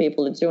invite Black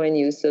people to join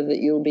you so that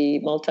you'll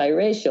be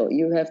multiracial.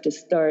 You have to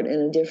start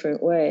in a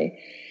different way.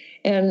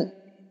 And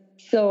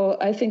so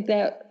I think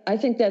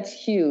that's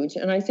huge.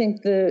 And I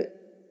think the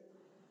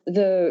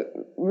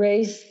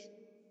race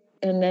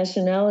and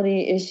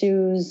nationality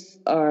issues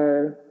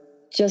are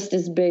just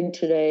as big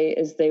today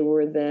as they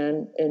were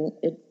then. And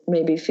it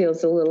maybe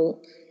feels a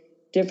little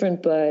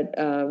different, but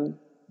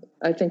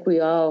I think we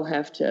all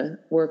have to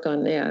work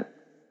on that.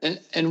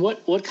 And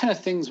what kind of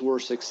things were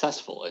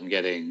successful in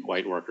getting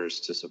white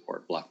workers to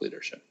support Black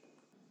leadership?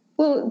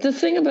 Well, the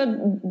thing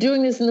about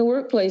doing this in the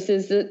workplace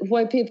is that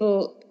white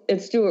people at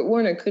Stuart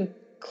Warner could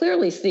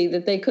clearly see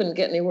that they couldn't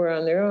get anywhere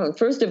on their own.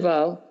 First of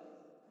all,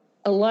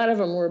 a lot of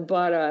them were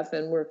bought off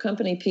and were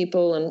company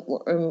people and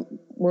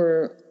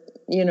were,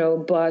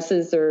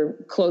 bosses or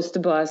close to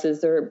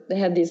bosses, or they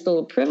had these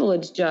little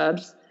privileged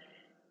jobs.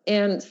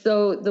 And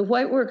so the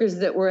white workers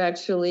that were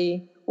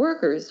actually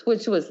workers,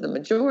 which was the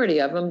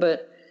majority of them,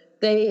 but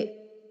they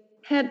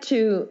had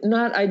to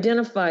not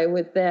identify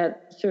with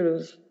that sort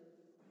of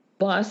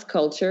boss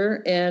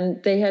culture,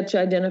 and they had to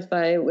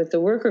identify with the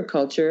worker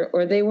culture,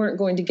 or they weren't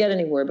going to get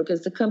anywhere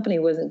because the company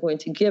wasn't going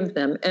to give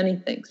them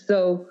anything.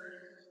 So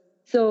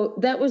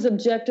that was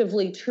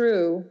objectively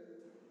true.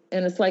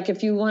 And it's like,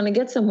 if you want to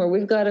get somewhere,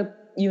 we've got to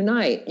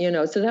unite,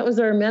 so that was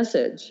our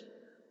message.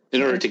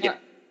 In order to get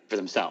for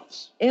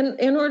themselves.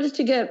 In order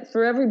to get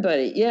for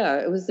everybody. Yeah,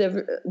 it was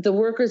the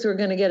workers were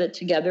going to get it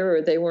together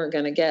or they weren't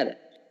going to get it.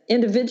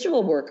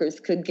 Individual workers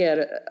could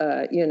get,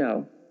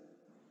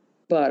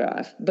 bought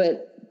off,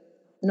 but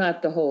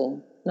not the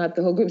whole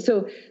group.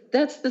 So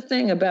that's the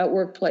thing about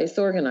workplace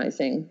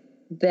organizing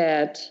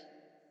that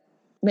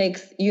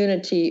makes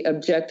unity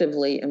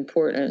objectively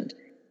important.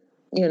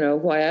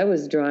 Why I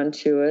was drawn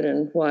to it,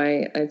 and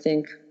why I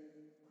think,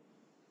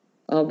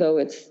 although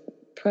it's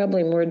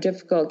probably more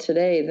difficult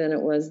today than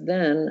it was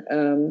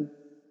then,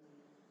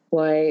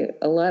 why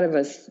a lot of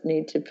us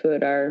need to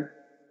put our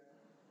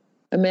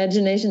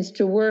imaginations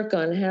to work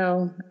on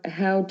how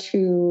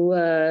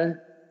to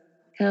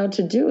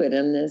do it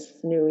in this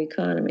new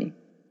economy.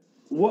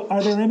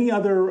 Are there any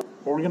other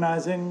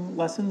organizing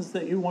lessons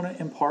that you want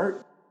to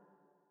impart?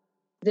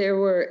 There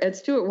were at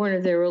Stuart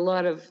Warner. There were a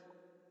lot of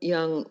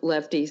young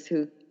lefties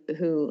who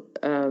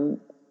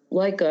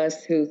like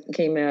us who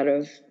came out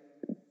of,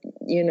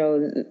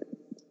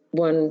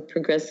 one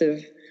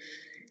progressive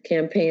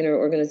campaign or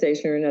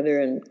organization or another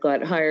and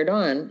got hired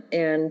on.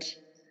 And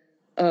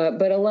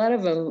but a lot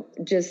of them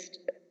just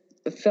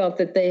felt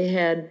that they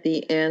had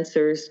the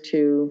answers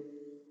to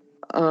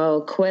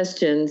all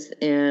questions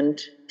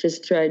and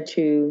just tried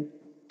to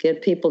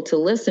get people to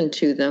listen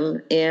to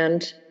them.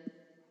 And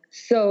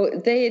so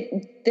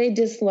they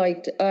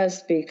disliked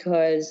us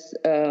because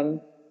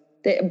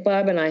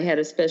Bob and I had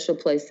a special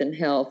place in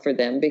hell for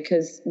them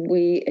because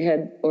we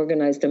had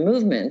organized a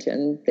movement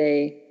and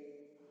they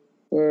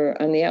were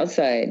on the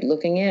outside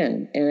looking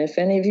in. And if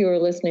any of you are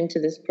listening to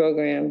this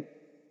program,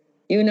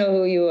 you know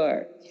who you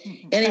are.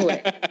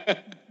 Anyway.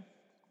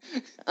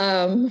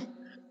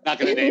 Not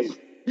going to name.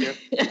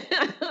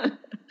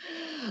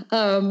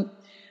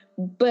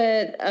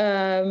 But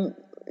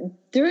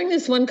during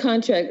this one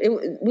contract,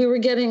 we were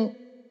getting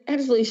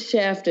absolutely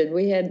shafted.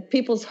 We had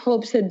people's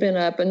hopes had been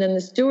up, and then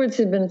the stewards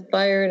had been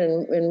fired,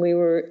 and we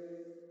were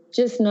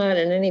just not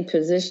in any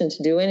position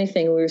to do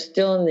anything. We were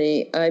still in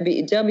the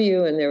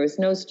IBEW, and there was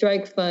no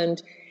strike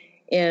fund,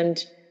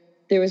 and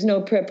there was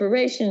no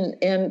preparation.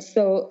 And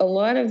so a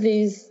lot of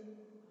these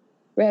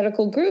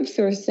radical groups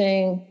were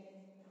saying,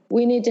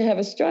 we need to have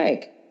a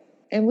strike.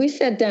 And we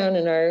sat down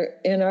in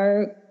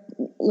our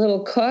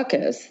little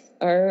caucus,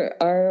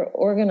 our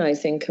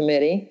organizing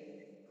committee,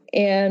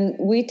 and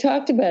we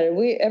talked about it.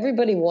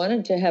 Everybody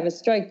wanted to have a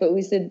strike, but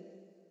we said,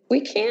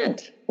 we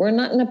can't. We're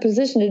not in a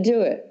position to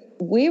do it.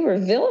 We were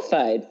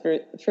vilified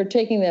for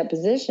taking that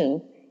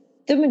position.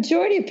 The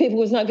majority of people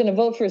was not going to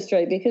vote for a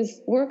strike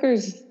because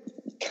workers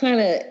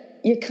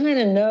you kind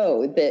of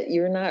know that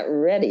you're not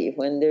ready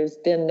when there's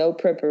been no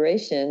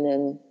preparation,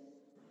 and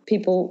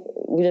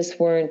people just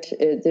weren't.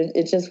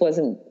 It just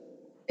wasn't.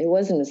 It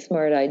wasn't a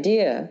smart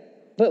idea.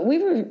 But we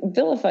were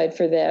vilified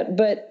for that.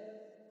 But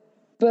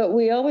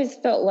we always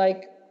felt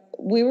like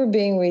we were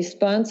being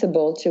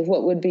responsible to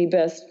what would be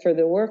best for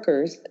the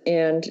workers,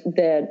 and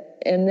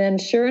then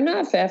sure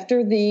enough,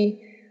 after they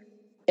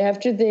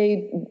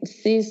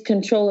seized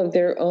control of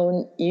their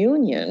own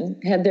union,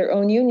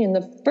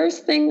 the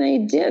first thing they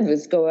did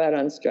was go out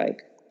on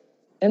strike.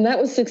 And that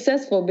was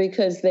successful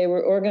because they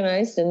were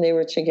organized and they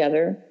were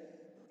together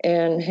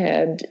and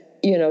had,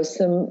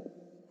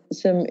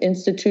 some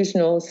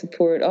institutional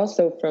support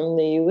also from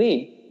the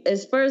UE.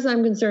 As far as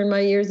I'm concerned, my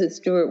years at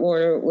Stuart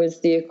Warner was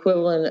the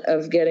equivalent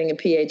of getting a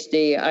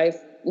PhD. I've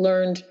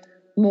learned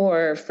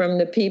more from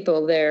the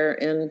people there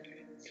and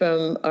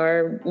from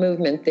our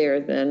movement there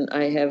than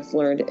I have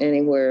learned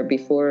anywhere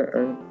before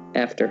or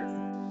after.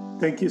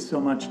 Thank you so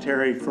much,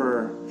 Terry,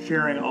 for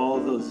sharing all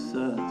of those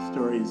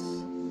stories.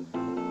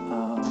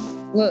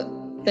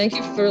 Well, thank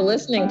you for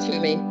listening to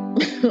me.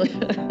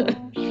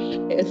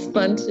 It's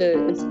fun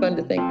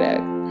to think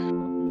back.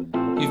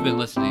 You've been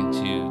listening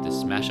to the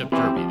Smash Up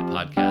Derby, the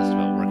podcast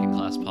about working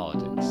class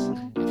politics.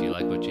 If you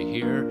like what you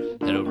hear,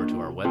 head over to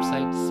our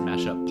website,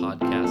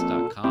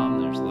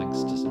 smashuppodcast.com. There's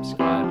links to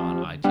subscribe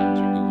on iTunes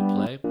or Google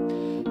Play.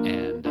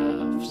 And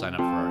sign up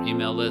for our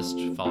email list,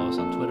 follow us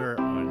on Twitter,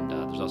 and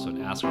there's also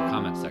an ask or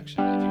comment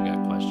section if you've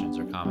got questions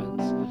or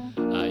comments.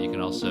 You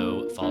can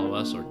also follow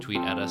us or tweet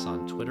at us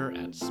on Twitter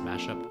at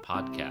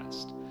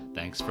SmashUpPodcast.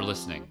 Thanks for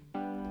listening.